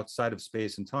operating outside of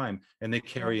space and time, and they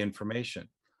carry information.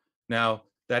 Now,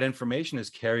 that information is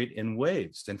carried in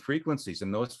waves and frequencies,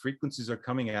 and those frequencies are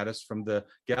coming at us from the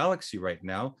galaxy right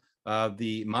now.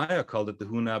 The Maya called it the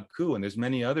Hunab Ku, and there's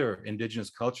many other indigenous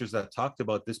cultures that talked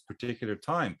about this particular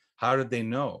time. How did they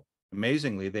know?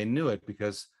 Amazingly, they knew it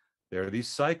because there are these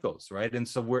cycles, right? And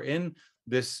so we're in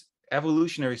this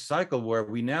evolutionary cycle where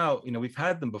we now, we've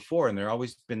had them before and they're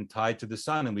always been tied to the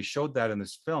sun, and we showed that in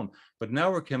this film. But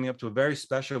now we're coming up to a very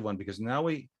special one, because now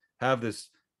we have this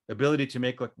ability to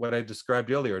make, like what I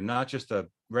described earlier, not just a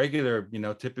regular,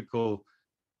 typical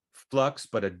flux,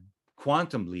 but a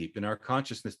quantum leap in our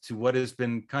consciousness to what has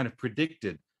been kind of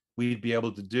predicted we'd be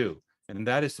able to do. And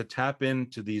that is to tap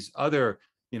into these other,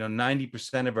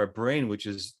 90% of our brain, which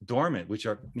is dormant, which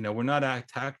are, we're not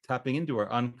tapping into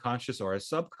our unconscious or our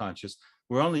subconscious.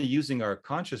 We're only using our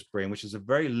conscious brain, which is a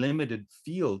very limited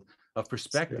field of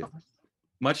perspective.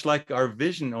 Much like our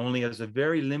vision only has a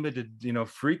very limited,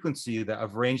 frequency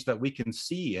of range that we can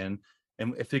see. And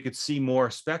if we could see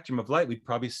more spectrum of light, we'd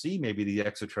probably see maybe the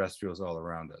extraterrestrials all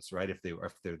around us, right? If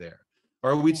they're there.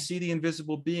 Or we'd see the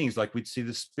invisible beings, like we'd see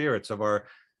the spirits of our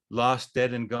lost,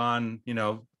 dead and gone,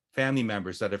 family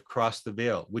members that have crossed the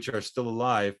veil, which are still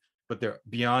alive, but they're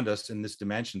beyond us in this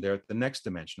dimension. They're at the next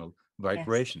dimensional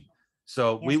vibration.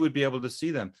 So Yes. we would be able to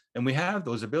see them, and we have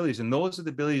those abilities, and those are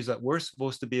the abilities that we're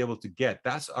supposed to be able to get.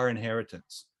 That's our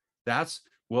inheritance. That's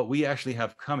what we actually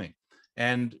have coming.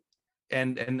 And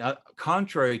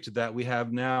contrary to that, we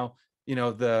have now,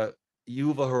 the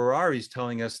Yuval Harari is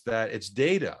telling us that it's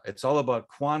data. It's all about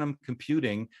quantum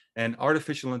computing and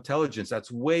artificial intelligence.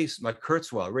 That's way like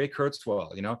Ray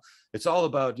Kurzweil, it's all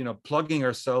about, plugging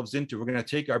ourselves into, we're going to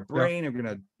take our brain, and we're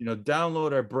going to,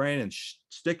 download our brain and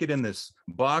stick it in this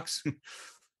box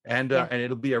and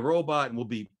it'll be a robot and we'll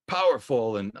be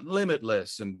powerful and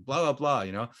limitless and blah, blah,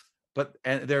 blah,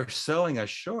 and they're selling us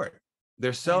short.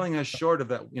 They're selling us short of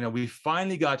that. We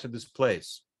finally got to this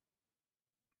place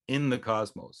in the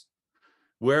cosmos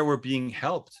where we're being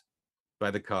helped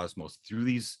by the cosmos through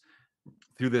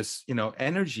this,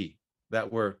 energy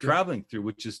that we're traveling through,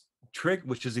 which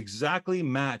is exactly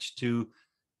matched to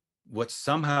what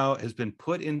somehow has been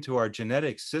put into our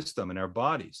genetic system in our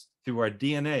bodies through our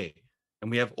DNA.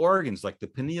 And we have organs like the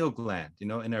pineal gland,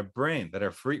 in our brain that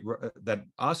are free, that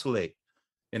oscillate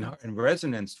in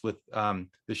resonance with the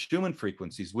Schumann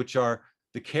frequencies, which are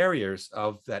the carriers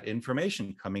of that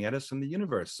information coming at us from the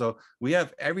universe. So we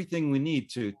have everything we need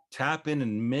to tap in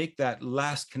and make that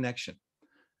last connection.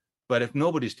 But if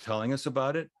nobody's telling us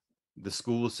about it, the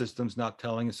school system's not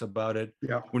telling us about it,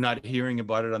 we're not hearing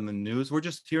about it on the news, we're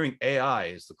just hearing AI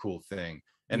is the cool thing.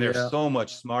 And they're so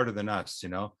much smarter than us,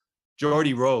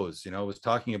 Geordie Rose, was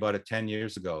talking about it 10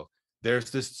 years ago.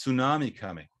 There's this tsunami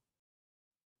coming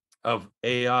of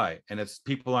AI, and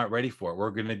people aren't ready for it.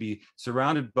 We're going to be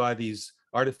surrounded by these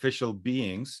artificial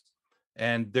beings,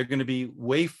 and they're going to be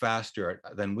way faster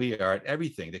than we are at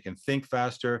everything. They can think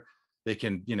faster. They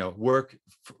can, work,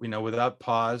 without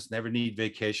pause, never need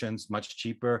vacations, much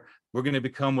cheaper. We're going to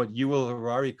become what Yuval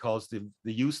Harari calls the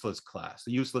useless class.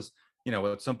 The useless,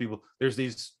 what some people, there's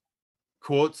these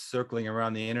quotes circling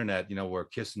around the internet, where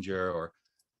Kissinger or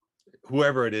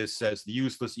whoever it is says the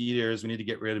useless eaters, we need to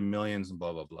get rid of millions and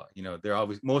blah, blah, blah. They're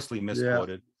always mostly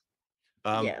misquoted.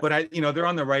 But they're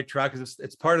on the right track because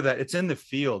it's part of that. It's in the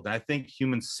field. And I think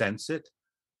humans sense it.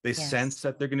 They sense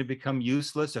that they're going to become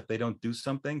useless if they don't do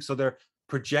something. So they're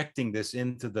projecting this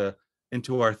into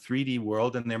our 3D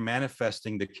world, and they're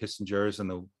manifesting the Kissingers and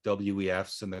the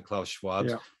WEFs and the Klaus Schwabs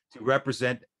to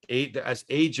represent as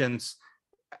agents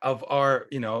of our,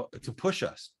 to push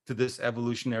us to this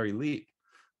evolutionary leap.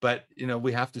 But,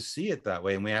 we have to see it that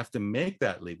way, and we have to make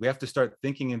that leap. We have to start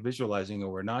thinking and visualizing,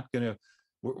 or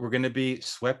we're going to be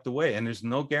swept away. And there's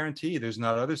no guarantee. There's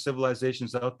not other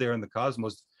civilizations out there in the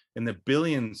cosmos, in the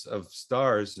billions of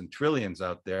stars and trillions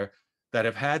out there, that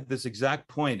have had this exact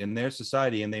point in their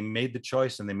society, and they made the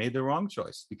choice, and they made the wrong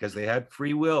choice because they had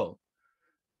free will.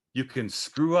 You can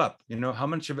screw up. How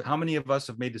many of us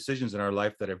have made decisions in our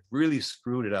life that have really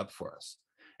screwed it up for us?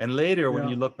 And later, when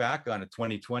you look back on a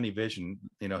 2020 vision,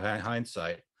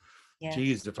 hindsight,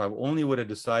 geez, if I only would have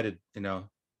decided,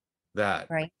 that,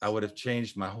 I would have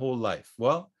changed my whole life.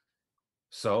 Well,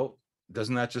 so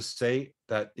doesn't that just say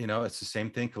that, it's the same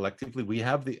thing collectively? We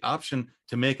have the option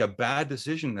to make a bad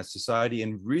decision as society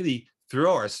and really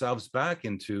throw ourselves back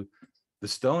into the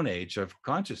Stone Age of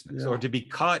consciousness, or to be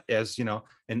caught as,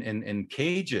 in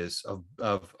cages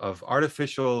of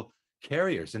artificial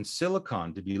carriers and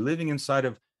silicon, to be living inside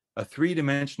of a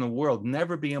three-dimensional world,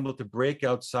 never being able to break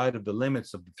outside of the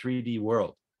limits of the 3D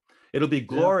world. It'll be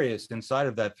glorious inside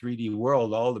of that 3D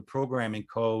world, all the programming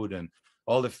code and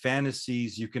all the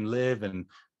fantasies you can live, and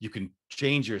you can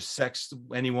change your sex to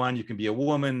anyone. You can be a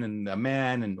woman and a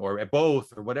man, or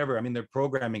both, or whatever. I mean, they're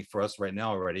programming for us right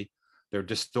now already. They're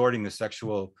distorting the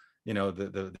sexual,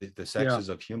 the sexes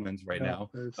of humans right now.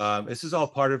 This is all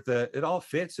part of it all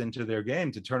fits into their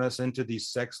game to turn us into these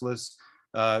sexless,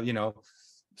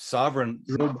 sovereign,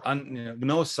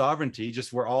 no sovereignty,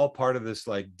 just we're all part of this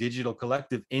like digital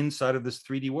collective inside of this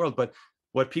 3D world. But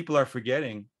what people are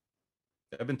forgetting,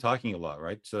 I've been talking a lot,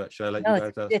 right? So should I let you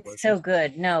guys ask? It's so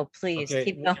good. No, please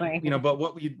keep going. But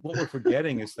what we're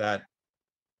forgetting is that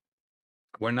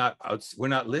we're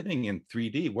not living in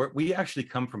 3D. We actually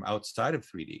come from outside of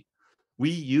 3D. We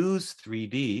use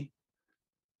 3D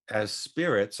as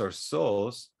spirits or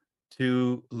souls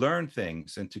to learn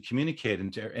things and to communicate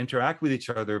and to interact with each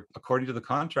other according to the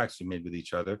contracts we made with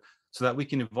each other, so that we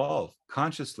can evolve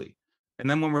consciously. And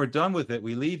then when we're done with it,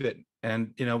 we leave it,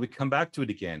 and we come back to it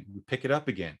again, we pick it up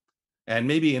again. And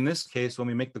maybe in this case, when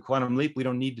we make the quantum leap, we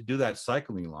don't need to do that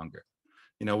cycle any longer.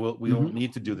 We don't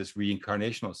need to do this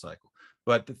reincarnational cycle.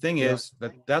 But the thing is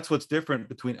that's what's different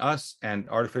between us and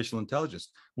artificial intelligence.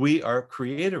 We are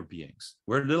creator beings.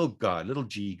 We're little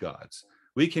g gods.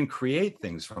 We can create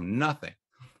things from nothing.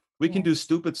 We can Yeah. do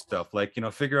stupid stuff like,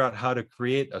 figure out how to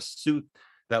create a suit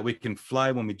that we can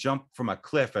fly when we jump from a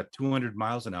cliff at 200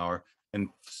 miles an hour and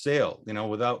sail,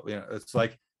 without, it's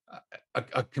like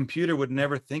a computer would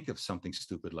never think of something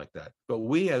stupid like that. But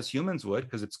we as humans would,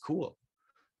 because it's cool.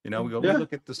 We Yeah.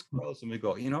 look at the squirrels and we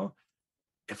go,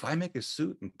 if I make a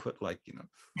suit and put like,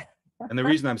 and the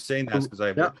reason I'm saying that is because I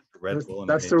Yeah, worked for Red Bull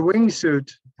and I that's made the wingsuit.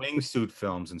 wingsuit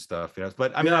films and stuff.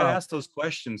 But I mean, I Yeah. asked those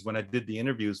questions when I did the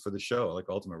interviews for the show, like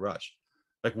Ultimate Rush.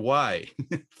 Like, why?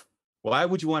 Why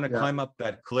would you want to Yeah. climb up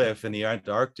that cliff in the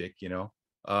Antarctic, Because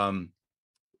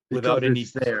without any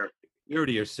it's there.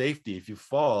 security or safety? If you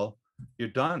fall, you're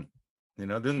done. Then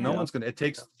no Yeah. one's gonna. It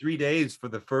takes 3 days for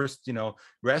the first,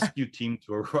 rescue team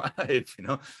to arrive.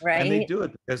 And they Right. do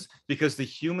it because the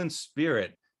human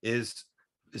spirit is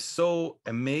so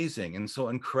amazing and so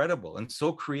incredible and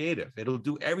so creative. It'll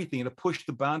do everything. It'll push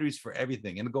the boundaries for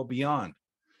everything. It'll go beyond.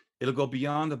 It'll go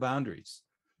beyond the boundaries.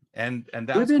 And We've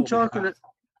that's been what we talking. have.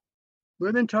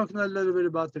 We've been talking a little bit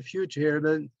about the future here,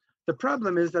 but the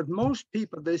problem is that most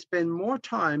people, they spend more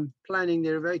time planning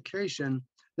their vacation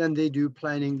than they do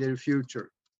planning their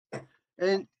future.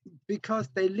 And because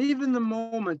they live in the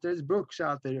moment, there's books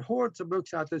out there, hordes of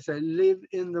books out there say, live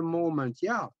in the moment.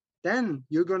 Yeah, then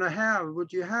you're going to have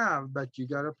what you have, but you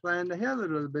got to plan ahead a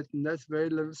little bit. And that's very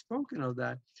little spoken of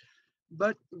that.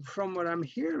 But from what I'm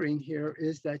hearing here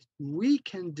is that we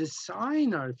can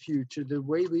design our future the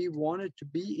way we want it to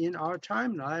be in our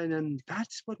timeline. And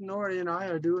that's what Nori and I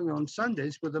are doing on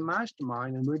Sundays with the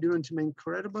mastermind. And we're doing some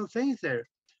incredible things there.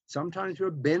 Sometimes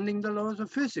we're bending the laws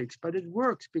of physics, but it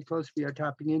works because we are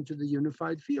tapping into the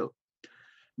unified field.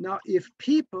 Now, if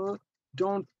people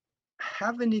don't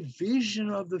have any vision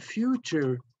of the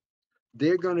future,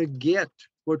 they're going to get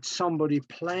what somebody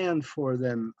planned for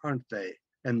them, aren't they?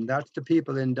 And that's the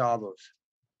people in Davos.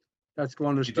 That's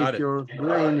going to stick your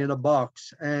brain in a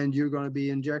box and you're going to be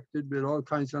injected with all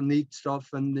kinds of neat stuff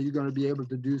and you're going to be able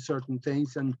to do certain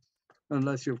things. And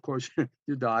unless you, of course,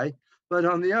 you die. But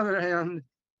on the other hand,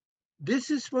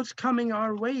 this is what's coming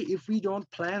our way if we don't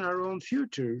plan our own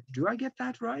future. Do I get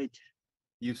that right?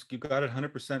 You got it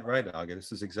 100% right, Aga.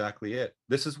 This is exactly it.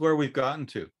 This is where we've gotten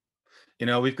to.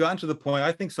 We've gotten to the point,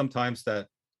 I think sometimes that,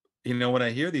 when I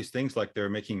hear these things like they're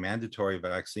making mandatory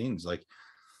vaccines, like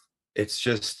it's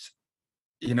just,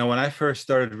 when I first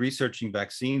started researching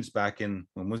vaccines back in,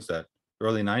 when was that?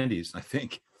 Early 90s, I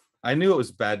think. I knew it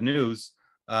was bad news.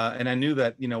 And I knew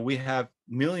that, we have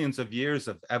millions of years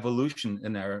of evolution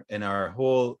in our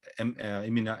whole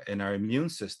in our immune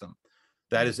system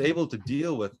that is able to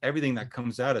deal with everything that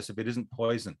comes at us if it isn't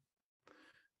poison.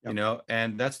 Yep.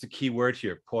 And that's the key word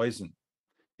here, poison.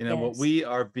 What Yes. we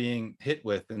are being hit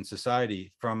with in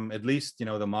society from at least,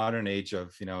 the modern age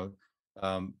of,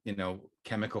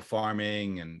 chemical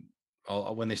farming and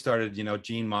all, when they started,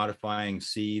 gene modifying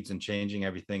seeds and changing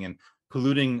everything and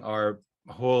polluting our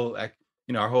whole,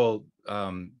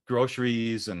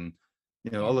 groceries and,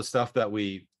 all the stuff that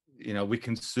we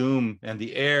consume, and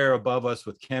the air above us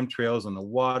with chemtrails and the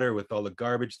water with all the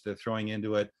garbage they're throwing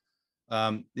into it.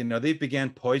 They began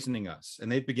poisoning us and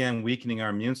they began weakening our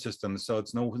immune system. So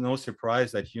it's no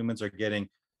surprise that humans are getting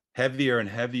heavier and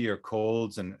heavier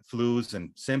colds and flus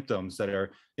and symptoms that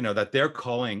are, that they're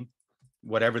calling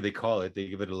whatever they call it. They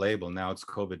give it a label. Now it's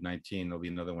COVID-19. There'll be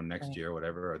another one next year,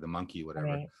 whatever, or the monkey,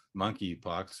 whatever, monkey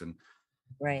pox. And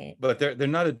but they're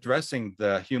not addressing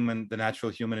the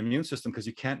natural human immune system, because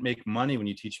you can't make money when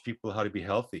you teach people how to be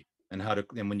healthy.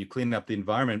 And when you clean up the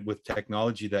environment with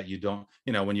technology that you don't,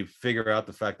 when you figure out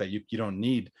the fact that you don't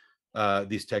need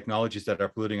these technologies that are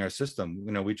polluting our system,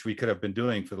 which we could have been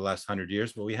doing for the last 100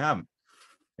 years, but we haven't,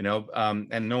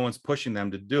 and no one's pushing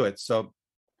them to do it. So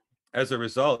as a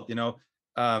result,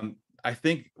 I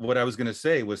think what I was going to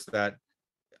say was that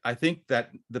I think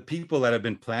that the people that have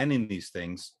been planning these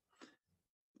things,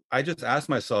 I just ask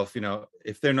myself,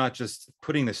 if they're not just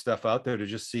putting this stuff out there to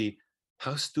just see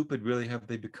how stupid really have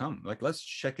they become. Like, let's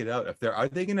check it out. Are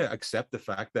they going to accept the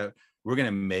fact that we're going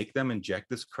to make them inject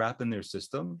this crap in their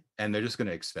system and they're just going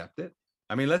to accept it?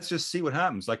 I mean, let's just see what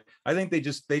happens. Like, I think they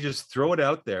just throw it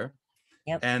out there.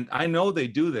 Yep. And I know they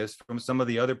do this from some of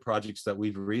the other projects that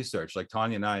we've researched, like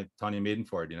Tanya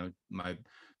Maidenford, my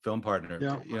film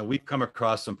partner. Yeah. We've come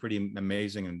across some pretty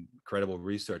amazing and incredible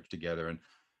research together. And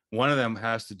one of them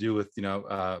has to do with,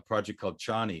 a project called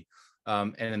Chani.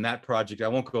 And in that project, I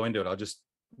won't go into it.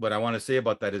 What I want to say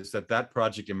about that is that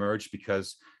project emerged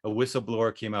because a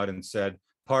whistleblower came out and said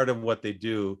part of what they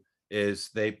do is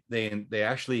they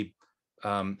actually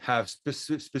have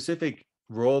specific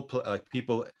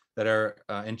people that are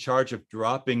in charge of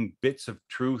dropping bits of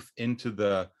truth into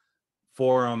the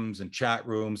forums and chat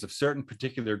rooms of certain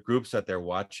particular groups that they're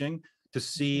watching to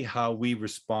see how we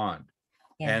respond.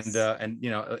 Yes. And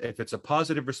you know, if it's a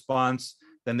positive response,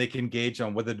 then they can gauge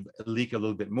on whether to leak a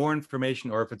little bit more information,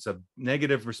 or if it's a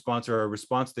negative response or a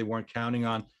response they weren't counting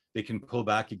on, they can pull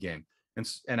back again.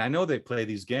 And I know they play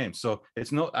these games, so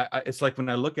it's it's like when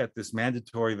I look at this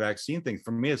mandatory vaccine thing,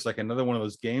 for me, it's like another one of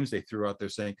those games they threw out there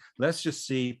saying, let's just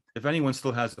see if anyone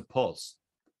still has the pulse.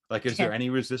 Like, is there any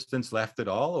resistance left at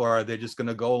all, or are they just going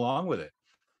to go along with it?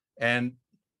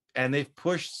 And they've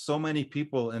pushed so many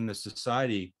people in the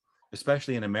society,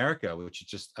 especially in America, which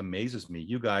just amazes me.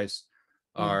 You guys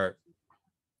are,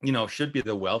 you know, should be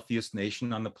the wealthiest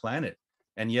nation on the planet.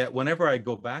 And yet whenever I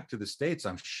go back to the States,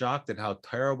 I'm shocked at how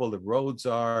terrible the roads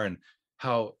are and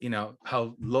how, you know,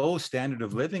 how low standard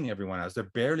of living everyone has.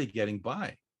 They're barely getting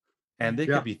by, and they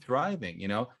could be thriving, you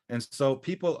know? And so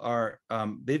people are,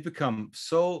 they've become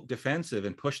so defensive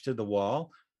and pushed to the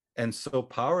wall and so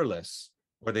powerless,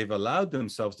 or they've allowed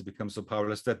themselves to become so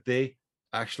powerless that they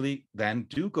actually then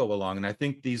do go along. And I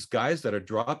think these guys that are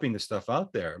dropping the stuff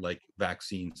out there, like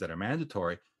vaccines that are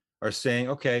mandatory, are saying,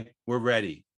 okay, we're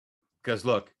ready. Because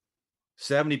look,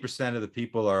 70% of the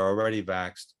people are already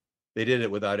vaxxed. They did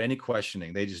it without any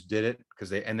questioning. They just did it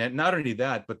because and then not only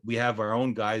that, but we have our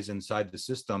own guys inside the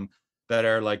system that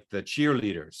are like the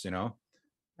cheerleaders, you know,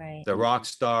 Right. the rock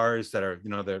stars that are,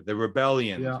 you know, the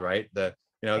rebellions, right? The,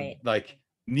 you know, Right. like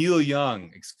Neil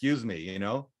Young, excuse me, you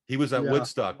know, he was at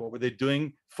Woodstock. What were they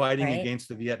doing? Fighting Right. against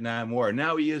the Vietnam War.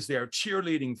 Now he is there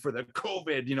cheerleading for the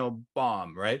COVID, you know,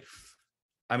 bomb, right?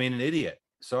 I mean, an idiot.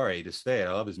 Sorry to say it.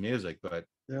 I love his music, but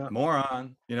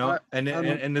moron, you know, and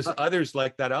there's others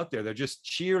like that out there. They're just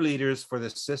cheerleaders for the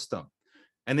system.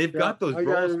 And they've got those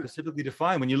roles specifically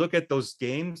defined. When you look at those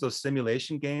games, those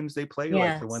simulation games they play,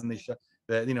 like the one they shot,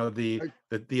 the, you know, the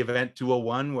event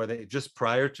 201, where they just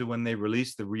prior to when they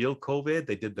released the real COVID,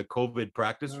 they did the COVID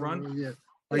practice run.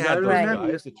 They had those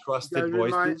guys, the trusted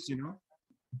voices, you know.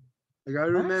 Like I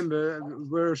remember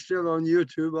we're still on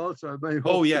YouTube also.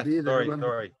 Oh yeah,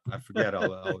 sorry. I forget all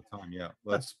the time. Yeah.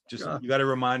 Let's just you got to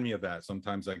remind me of that.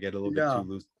 Sometimes I get a little bit too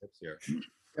loose tips here.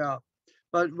 Yeah.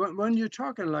 But when you're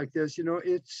talking like this, you know,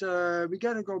 it's we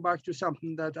got to go back to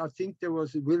something that I think there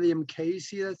was William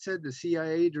Casey that said, the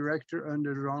CIA director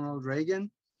under Ronald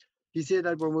Reagan. He said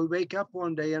that when we wake up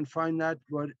one day and find that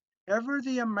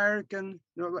everything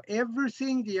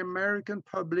the American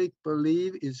public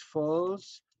believe is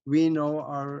false, we know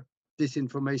our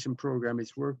disinformation program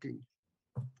is working.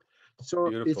 So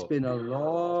It's been a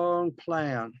long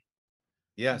plan.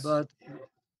 Yes. But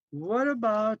what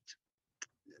about,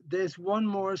 there's one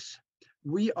more,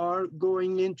 we are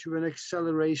going into an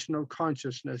acceleration of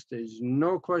consciousness. There's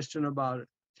no question about it.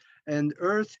 And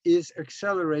Earth is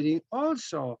accelerating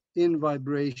also in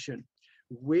vibration.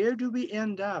 Where do we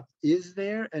end up? Is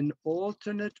there an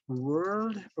alternate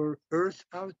world or Earth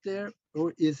out there?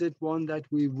 Or is it one that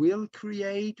we will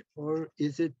create? Or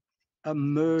is it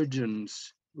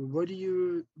emergence? What do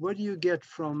you get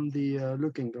from the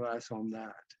looking glass on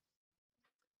that?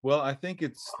 Well, I think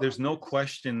there's no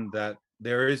question that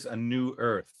there is a new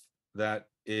Earth that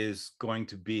is going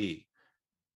to be.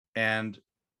 And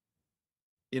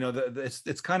you know,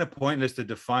 it's kind of pointless to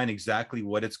define exactly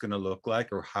what it's going to look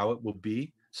like or how it will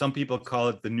be. Some people call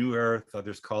it the new Earth.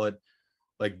 Others call it,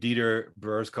 like Dieter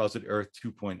Burrs calls it Earth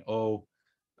 2.0.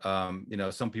 You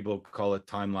know, some people call it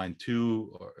Timeline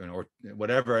 2 or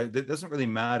whatever. It doesn't really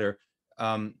matter.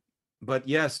 But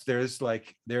yes, there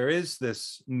is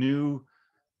this new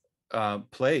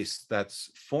place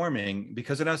that's forming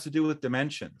because it has to do with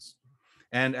dimensions.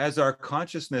 And as our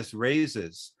consciousness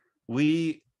raises,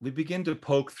 we begin to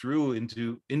poke through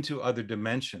into other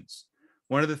dimensions.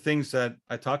 One of the things that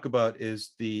I talk about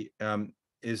is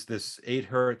this 8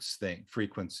 hertz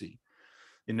frequency.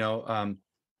 You know,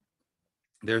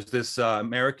 there's this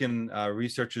American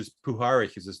researcher,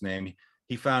 Puharich is his name.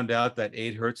 He found out that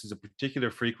 8 hertz is a particular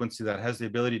frequency that has the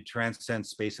ability to transcend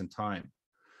space and time.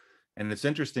 And it's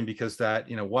interesting because that,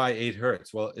 you know, why 8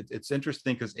 hertz? Well, it's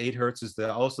interesting because 8 hertz is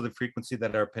also the frequency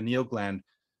that our pineal gland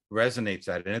resonates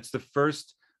at. And it's the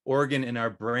first organ in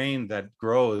our brain that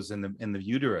grows in the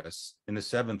uterus in the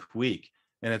 7th week.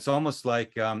 And it's almost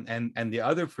like, and the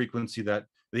other frequency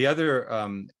the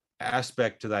other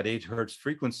aspect to that 8 hertz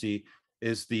frequency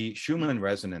is the Schumann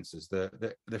resonances,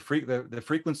 the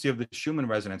frequency of the Schumann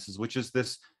resonances, which is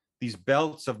these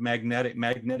belts of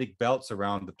magnetic belts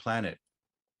around the planet,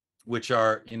 which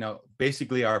are, you know,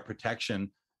 basically our protection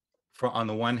on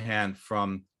the one hand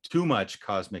from too much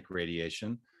cosmic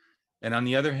radiation, and on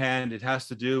the other hand, it has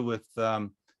to do with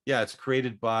it's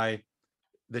created by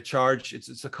the charge.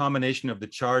 It's a combination of the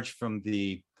charge from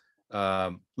the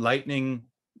lightning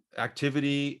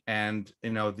activity and,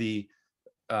 the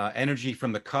energy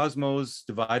from the cosmos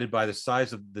divided by the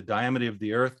size of the diameter of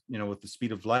the Earth, with the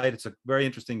speed of light. It's a very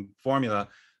interesting formula,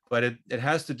 but it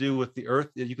has to do with the Earth,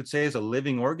 you could say, as a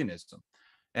living organism.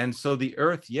 And so the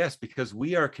Earth, yes, because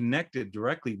we are connected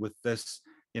directly with this,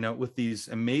 with these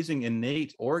amazing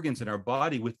innate organs in our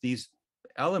body, with these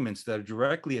elements that are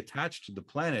directly attached to the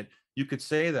planet, you could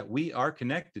say that we are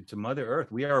connected to Mother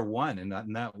Earth. We are one in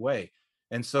that way.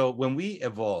 And so when we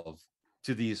evolve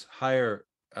to these higher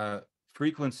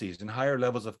frequencies and higher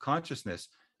levels of consciousness,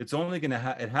 it's only going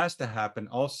to it has to happen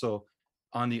also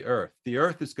on the Earth. The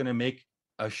Earth is going to make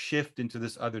a shift into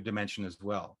this other dimension as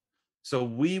well. So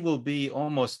we will be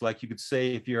almost like, you could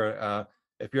say, if you're at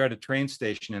a train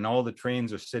station and all the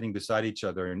trains are sitting beside each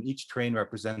other and each train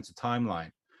represents a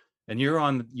timeline, and you're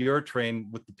on your train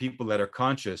with the people that are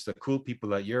conscious, the cool people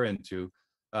that you're into,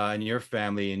 and your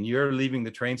family, and you're leaving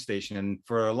the train station, and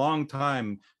for a long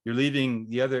time you're leaving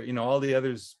the other, all the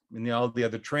others, and all the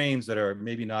other trains that are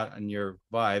maybe not on your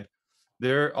vibe,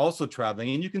 they're also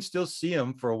traveling, and you can still see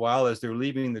them for a while as they're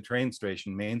leaving the train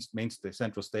station, main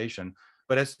central station.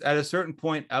 But at a certain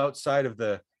point outside of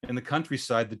in the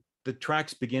countryside, the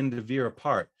tracks begin to veer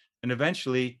apart, and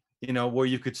eventually, where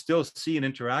you could still see and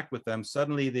interact with them,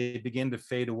 suddenly they begin to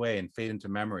fade away and fade into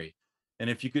memory. And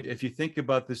if you think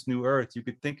about this new Earth, you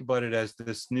could think about it as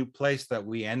this new place that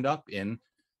we end up in,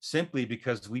 simply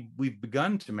because we've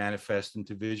begun to manifest and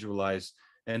to visualize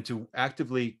and to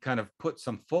actively kind of put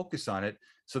some focus on it,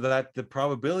 so that the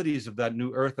probabilities of that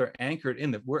new Earth are anchored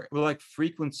in that. We're like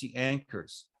frequency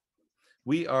anchors.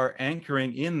 We are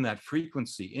anchoring in that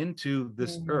frequency into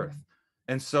this Earth.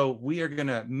 And so we are going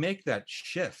to make that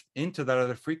shift into that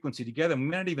other frequency together. We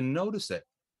may not even notice it.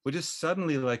 We'll just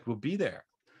suddenly we'll be there.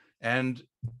 And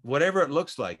whatever it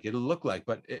looks like, it'll look like,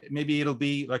 but maybe it'll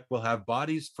be like we'll have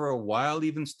bodies for a while,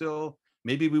 even still.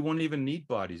 Maybe we won't even need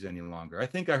bodies any longer. I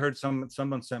think I heard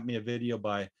someone sent me a video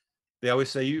they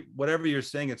always say, whatever you're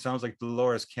saying, it sounds like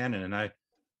Dolores Cannon. And I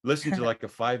listened to like a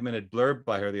 5-minute blurb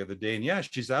by her the other day. And yeah,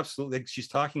 she's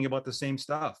talking about the same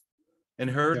stuff in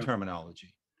her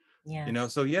terminology. Yeah.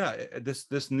 So yeah,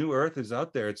 this new Earth is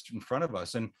out there. It's in front of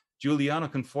us. And Giuliano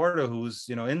Conforto, who's,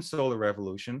 in Solar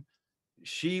Revolution,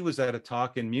 she was at a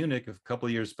talk in Munich a couple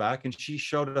of years back, and she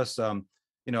showed us, a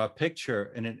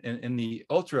picture in the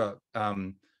ultra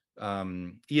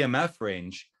EMF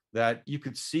range, that you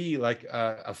could see like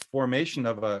a formation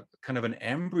of a kind of an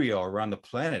embryo around the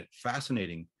planet.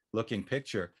 Fascinating looking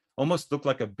picture. Almost looked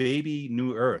like a baby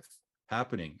new Earth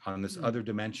happening on this other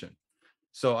dimension.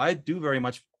 So I do very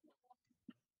much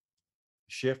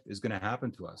shift is going to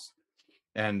happen to us.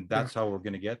 And that's how we're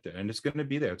going to get there. And it's going to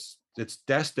be there. It's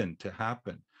destined to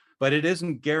happen, but it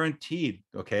isn't guaranteed.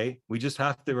 Okay. We just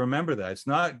have to remember that it's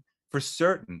not for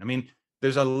certain. I mean,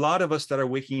 there's a lot of us that are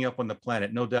waking up on the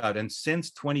planet, no doubt. And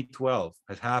since 2012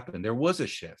 has happened, there was a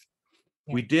shift.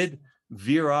 Yes. We did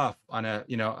veer off on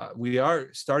we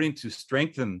are starting to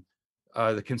strengthen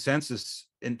the consensus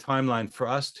in timeline for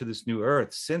us to this new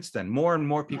Earth. Since then, more and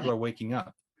more people are waking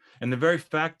up. And the very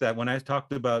fact that when I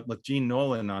talked about with Gene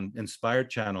Nolan on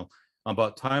Inspired Channel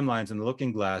about timelines and the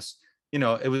looking glass,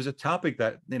 it was a topic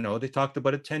that, they talked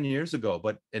about it 10 years ago,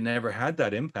 but it never had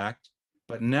that impact.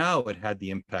 But now it had the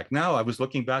impact. Now I was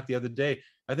looking back the other day,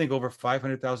 I think over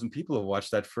 500,000 people have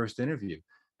watched that first interview.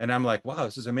 And I'm like, wow,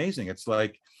 this is amazing. It's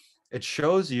like, it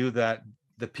shows you that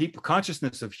the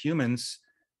consciousness of humans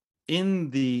in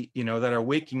that are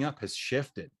waking up has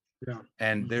shifted. Yeah.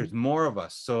 And there's more of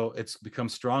us, so it's become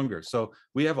stronger. So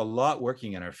we have a lot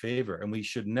working in our favor, and we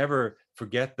should never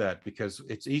forget that, because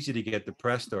it's easy to get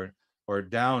depressed or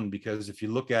down, because if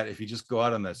you just go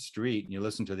out on the street and you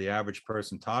listen to the average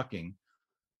person talking,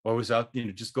 or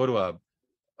just go to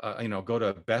go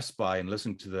to Best Buy and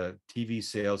listen to the TV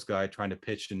sales guy trying to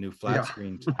pitch a new flat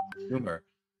screen to the consumer,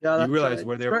 you realize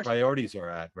where their priorities are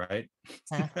at, right?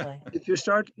 Exactly. If you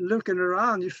start looking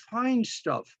around, you find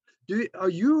stuff. Did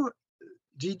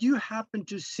you happen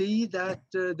to see that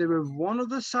there were one of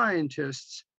the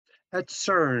scientists at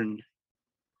CERN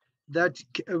that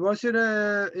was in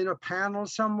a panel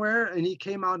somewhere, and he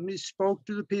came out and he spoke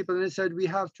to the people, and he said, we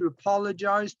have to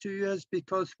apologize to you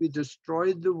because we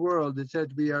destroyed the world. He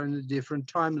said we are in a different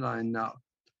timeline now.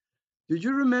 Do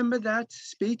you remember that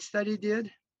speech that he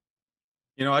did?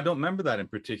 I don't remember that in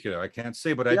particular. I can't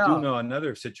say, but I do know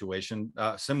another situation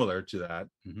similar to that.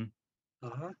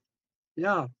 Mm-hmm.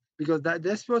 Yeah, because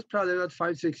this was probably about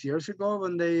 5-6 years ago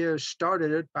when they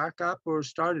started it.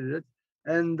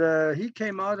 And he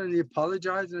came out and he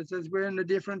apologized and says we're in a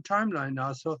different timeline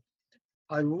now. So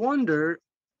I wonder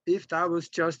if that was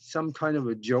just some kind of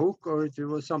a joke, or if it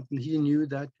was something he knew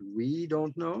that we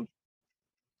don't know.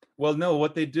 Well, no,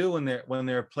 what they do when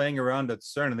they're playing around at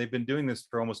CERN, and they've been doing this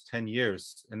for almost 10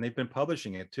 years, and they've been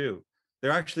publishing it too.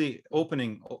 They're actually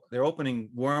opening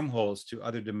wormholes to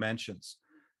other dimensions.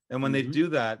 And when they do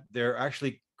that, they're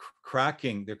actually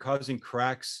cracking, they're causing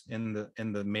cracks in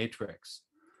the matrix.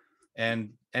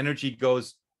 And energy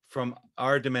goes from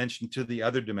our dimension to the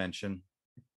other dimension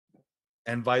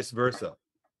and vice versa.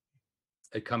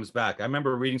 It comes back. I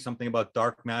remember reading something about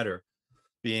dark matter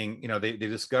being, they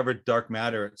discovered dark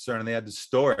matter at CERN and they had to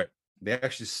store it. They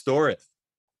actually store it.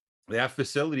 They have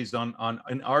facilities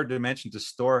in our dimension to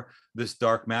store this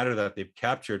dark matter that they've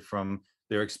captured from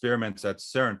their experiments at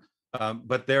CERN.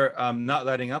 But they're not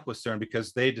letting up with CERN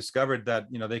because they discovered that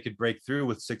they could break through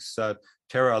with 6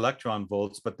 tera electron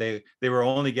volts, but they were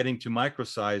only getting to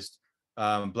micro-sized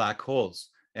black holes.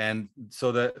 And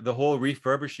so the whole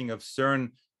refurbishing of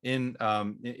CERN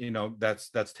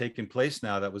that's taken place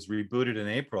now, that was rebooted in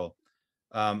April,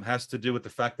 has to do with the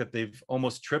fact that they've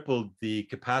almost tripled the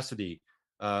capacity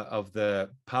of the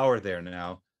power there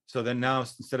now. So then now,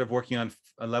 instead of working on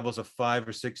levels of 5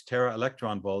 or 6 tera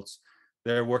electron volts,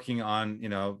 they're working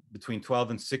on between 12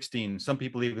 and 16. Some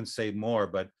people even say more,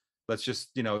 but let's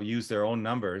just use their own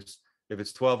numbers. If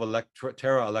it's 12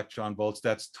 tera electron volts,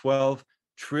 that's 12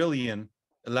 trillion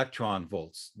electron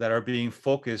volts that are being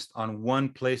focused on one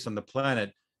place on the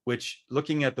planet, which,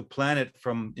 looking at the planet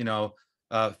from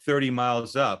 30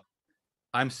 miles up,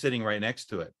 I'm sitting right next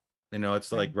to it.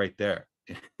 It's like right there.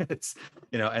 It's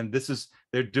and this is,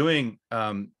 they're doing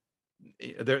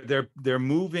they're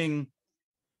moving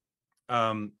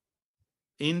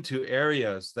into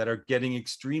areas that are getting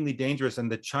extremely dangerous,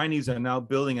 and the Chinese are now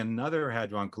building another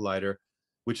hadron collider,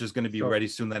 which is going to be ready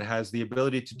soon, that has the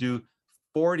ability to do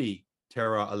 40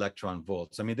 tera electron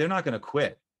volts. I mean, they're not going to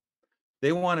quit.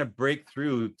 They want to break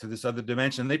through to this other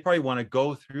dimension. They probably want to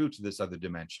go through to this other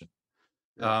dimension.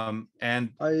 And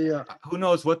who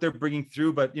knows what they're bringing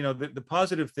through, but the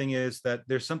positive thing is that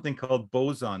there's something called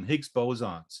Higgs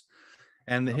bosons.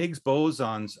 And the Higgs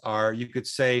bosons are, you could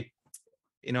say,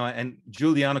 and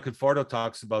Giuliano Conforto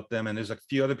talks about them, and there's a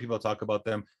few other people talk about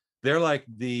them. They're like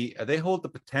they hold the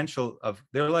potential of,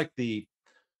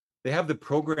 they have the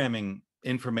programming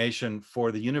information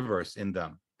for the universe in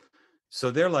them.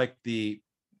 So they're like the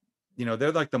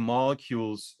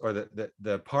molecules or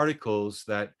the particles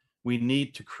that we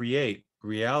need to create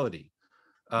reality.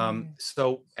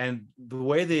 So, and the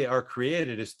way they are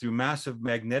created is through massive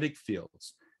magnetic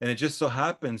fields. And it just so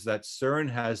happens that CERN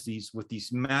has these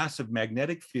massive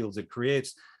magnetic fields it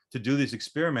creates to do these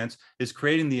experiments, is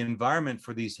creating the environment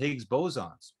for these Higgs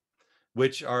bosons,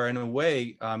 which are in a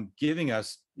way giving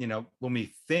us,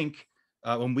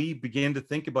 when we begin to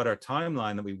think about our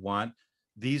timeline that we want,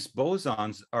 these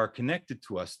bosons are connected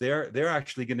to us. They're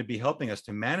actually going to be helping us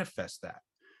to manifest that.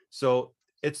 So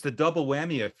it's the double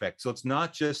whammy effect. So it's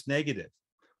not just negative.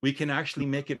 We can actually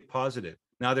make it positive.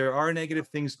 Now, there are negative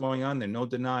things going on there, no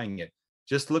denying it.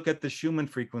 Just look at the Schumann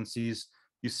frequencies.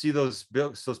 You see those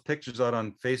pictures out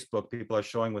on Facebook, people are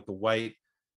showing with the white,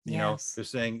 they're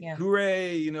saying,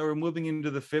 hooray, we're moving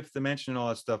into the 5th dimension and all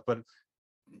that stuff. But,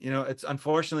 it's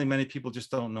unfortunately, many people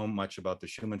just don't know much about the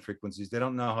Schumann frequencies. They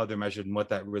don't know how they're measured and what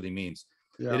that really means.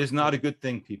 Yeah. It is not a good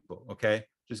thing, people, okay?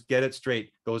 Just get it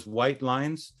straight. Those white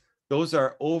lines, those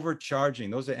are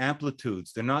overcharging. Those are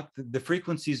amplitudes. They're not, the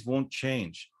frequencies won't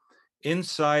change.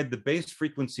 Inside the base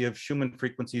frequency of Schumann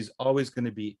frequency is always going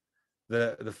to be,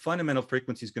 the fundamental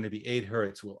frequency is going to be 8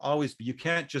 hertz. Will always be. You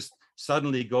can't just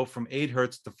suddenly go from 8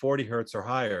 hertz to 40 hertz or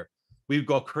higher. We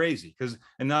go crazy,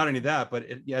 and not only that, but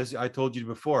as I told you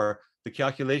before, the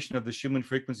calculation of the Schumann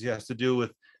frequency has to do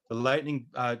with the lightning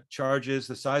charges,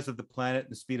 the size of the planet,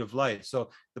 and the speed of light. So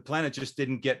the planet just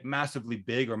didn't get massively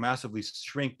big or massively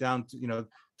shrink down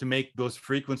to make those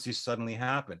frequencies suddenly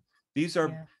happen. These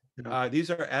are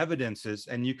evidences,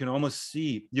 and you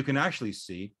can actually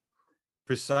see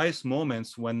precise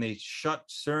moments when they shut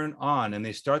CERN on and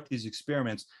they start these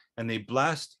experiments and they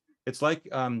blast. It's like,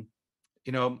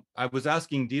 I was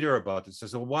asking Dieter about this. I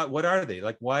said, well, what are they?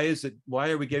 Like, why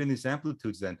are we getting these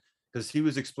amplitudes then? Because he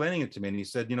was explaining it to me, and he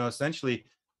said, essentially,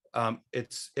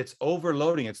 it's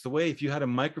overloading. It's the way if you had a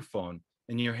microphone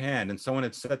in your hand and someone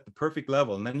had set the perfect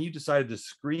level, and then you decided to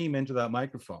scream into that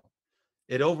microphone.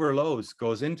 It overloads,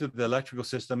 goes into the electrical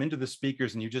system, into the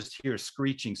speakers, and you just hear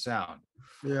screeching sound.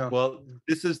 Yeah. Well,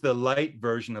 this is the light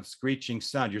version of screeching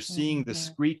sound. You're seeing the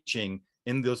screeching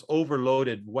in those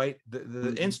overloaded white.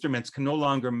 The instruments can no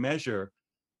longer measure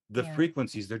the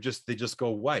frequencies. They just go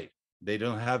white. They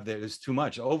don't have there's too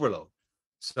much overload.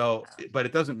 So, but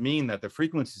it doesn't mean that the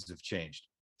frequencies have changed.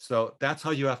 So that's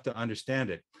how you have to understand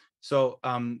it. So,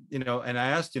 you know, and I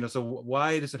asked, you know, so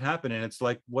why does it happen? And it's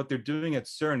like what they're doing at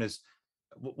CERN is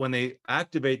when they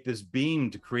activate this beam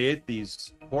to create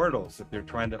these portals that they're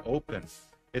trying to open,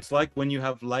 it's like when you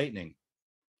have lightning.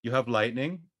 You have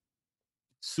lightning,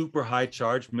 super high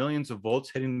charge, millions of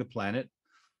volts hitting the planet.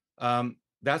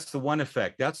 That's the one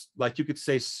effect. That's like you could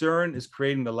say CERN is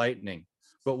creating the lightning,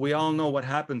 but we all know what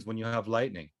happens when you have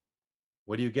lightning.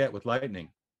 What do you get with lightning?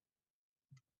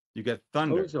 You get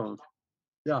thunder. Ozone.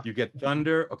 Yeah. You get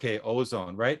thunder, okay,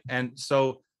 ozone, right? And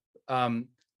so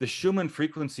the Schumann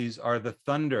frequencies are the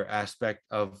thunder aspect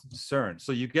of CERN.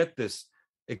 So you get this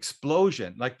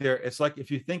explosion, like there, it's like if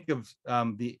you think of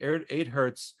the 8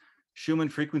 hertz Schumann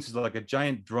frequencies are like a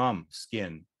giant drum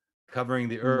skin covering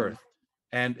the earth.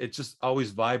 And it's just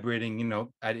always vibrating, you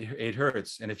know, at 8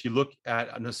 hertz. And if you look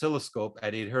at an oscilloscope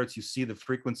at 8 hertz, you see the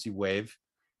frequency wave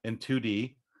in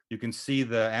 2D. You can see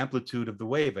the amplitude of the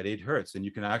wave at 8 hertz, and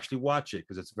you can actually watch it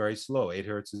because it's very slow. 8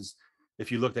 hertz is,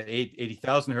 if you looked at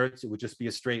 80,000 hertz, it would just be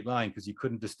a straight line because you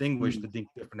couldn't distinguish the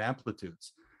different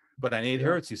amplitudes. But at 8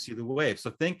 hertz, you see the wave. So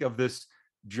think of this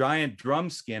giant drum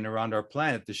skin around our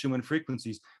planet, the Schumann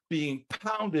frequencies, being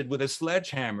pounded with a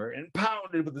sledgehammer and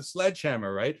pounded with a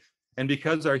sledgehammer, right? And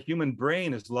because our human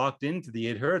brain is locked into the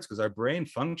 8 hertz, because our brain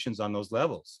functions on those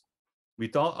levels. We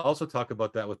also talk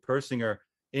about that with Persinger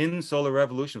in Solar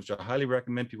Revolution, which I highly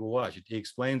recommend people watch. He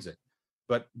explains it.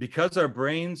 But because our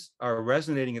brains are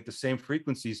resonating at the same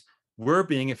frequencies, we're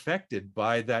being affected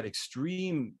by that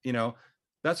extreme, you know,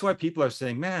 that's why people are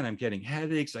saying, man, I'm getting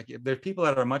headaches. Like there are people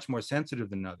that are much more sensitive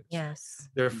than others. Yes.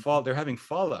 They're having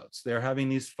fallouts. They're having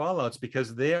these fallouts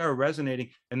because they are resonating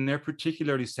and they're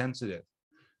particularly sensitive.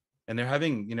 And they're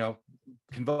having, you know,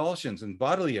 convulsions and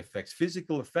bodily effects,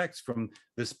 physical effects from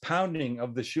this pounding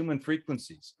of the Schumann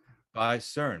frequencies by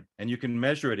CERN. And you can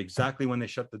measure it exactly when they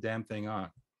shut the damn thing on.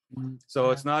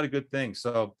 So it's not a good thing.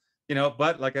 So, you know,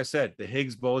 but like I said, the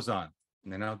Higgs boson,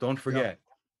 you know, don't forget,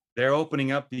 they're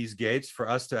opening up these gates for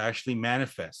us to actually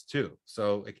manifest too.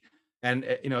 So, and,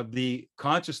 you know, the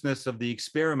consciousness of the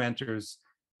experimenters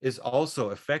is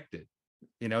also affected.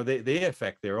 You know, they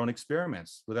affect their own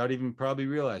experiments without even probably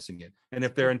realizing it. And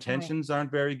if their intentions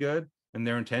aren't very good and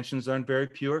their intentions aren't very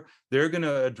pure, they're going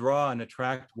to draw and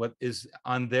attract what is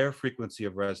on their frequency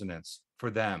of resonance for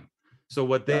them. So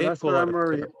what they pull out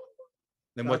of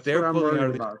and what they're pulling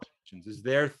out of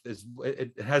the is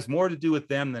it has more to do with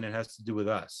them than it has to do with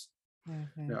us.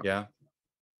 Yeah.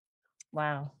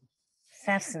 Wow.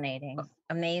 Fascinating.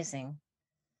 Amazing.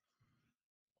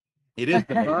 It is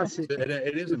amazing.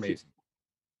 It is amazing.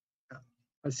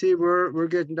 I see we're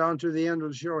getting down to the end of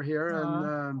the show here.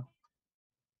 And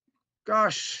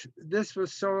gosh, this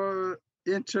was so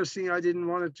interesting. I didn't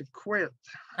want it to quit.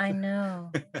 I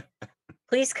know.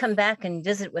 Please come back and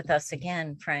visit with us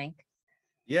again, Frank.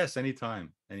 Yes,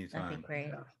 anytime. That'd be great.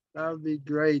 Yeah, that would be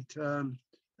great.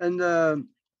 And I'll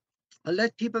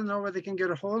let people know where they can get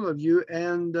a hold of you,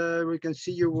 and we can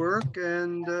see your work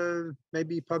and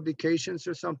maybe publications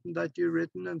or something that you've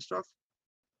written and stuff.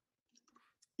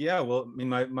 Yeah, well, I mean,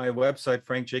 my website,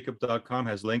 frankjacob.com,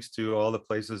 has links to all the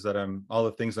places that all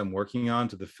the things I'm working on,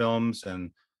 to the films,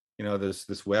 and you know, this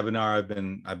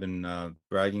webinar I've been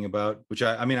bragging about, which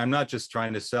I mean, I'm not just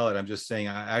trying to sell it. I'm just saying,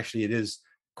 actually, it is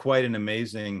quite an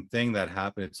amazing thing that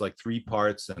happened. It's like 3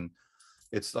 parts, and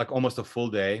it's like almost a full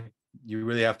day. You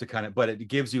really have to but it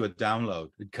gives you a download.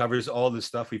 It covers all the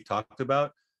stuff we've talked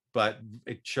about, but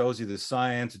it shows you the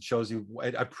science. It shows you,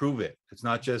 I prove it. It's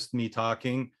not just me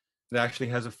talking. It actually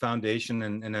has a foundation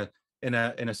and in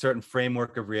a certain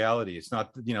framework of reality. It's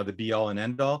not, you know, the be all and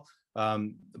end all,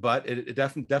 but it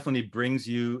definitely brings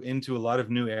you into a lot of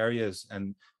new areas,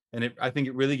 and I think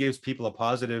it really gives people a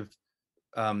positive.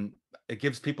 It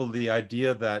gives people the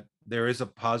idea that there is a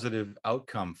positive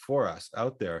outcome for us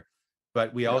out there,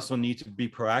 but we also need to be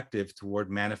proactive toward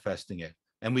manifesting it,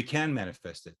 and we can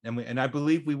manifest it, and I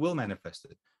believe we will manifest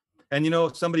it. And you know,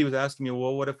 somebody was asking me,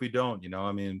 well, what if we don't? You know,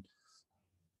 I mean.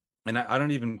 And I don't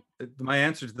even, my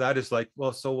answer to that is like,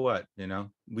 well, so what? You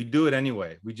know, we do it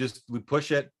anyway. We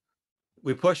push it.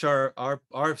 We push our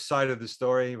side of the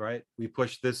story, right? We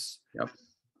push this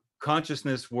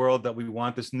consciousness world that we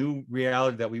want, this new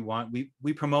reality that we want.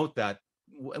 We promote that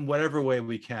in whatever way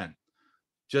we can,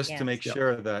 just to make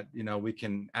sure that, you know, we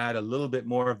can add a little bit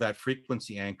more of that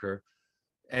frequency anchor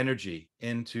energy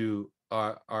into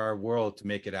our world to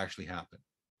make it actually happen.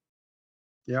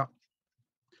 Yeah.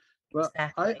 Well,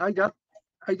 exactly.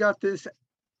 I got this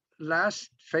last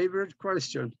favorite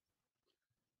question.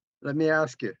 Let me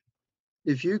ask you.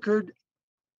 If you could,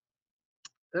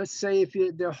 let's say if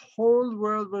the whole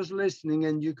world was listening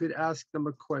and you could ask them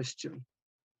a question,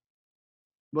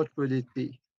 what would it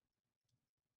be?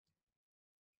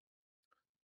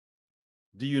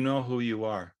 Do you know who you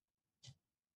are?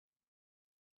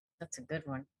 That's a good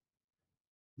one.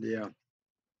 Yeah.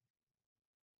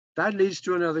 That leads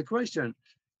to another question.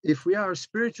 If we are a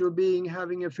spiritual being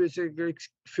having a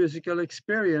physical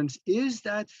experience, is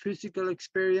that physical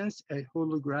experience a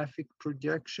holographic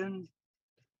projection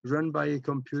run by a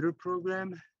computer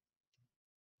program?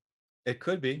 It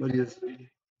could be. What do you think?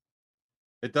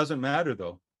 It doesn't matter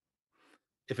though.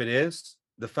 If it is,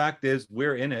 the fact is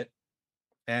we're in it,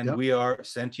 and Yep. we are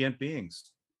sentient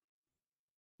beings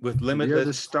with You're the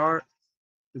limitless star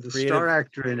creative.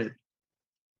 actor in it.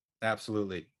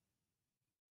 Absolutely.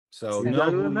 So You know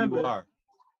gotta who remember you that. are.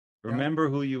 Remember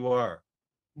who you are.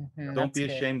 Mhm, Don't that's be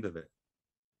good. ashamed of it,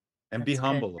 and be That's good.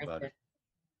 humble Very about good. it.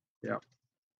 Yeah,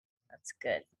 That's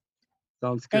good.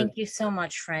 sounds good. Thank you so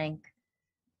much, Frank.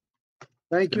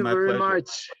 Thank been you my very pleasure.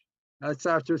 much. That's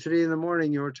after 3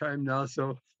 a.m. your time now,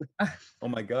 so Oh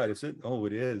my God, is it? Oh,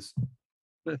 it is.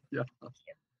 yeah.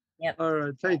 Yep. All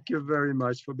right, thank you very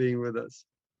much for being with us.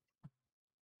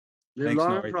 Live Thanks,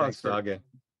 long and Nori. Thanks, prosper. Saga.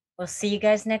 We'll see you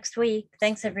guys next week.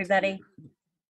 Thanks, everybody.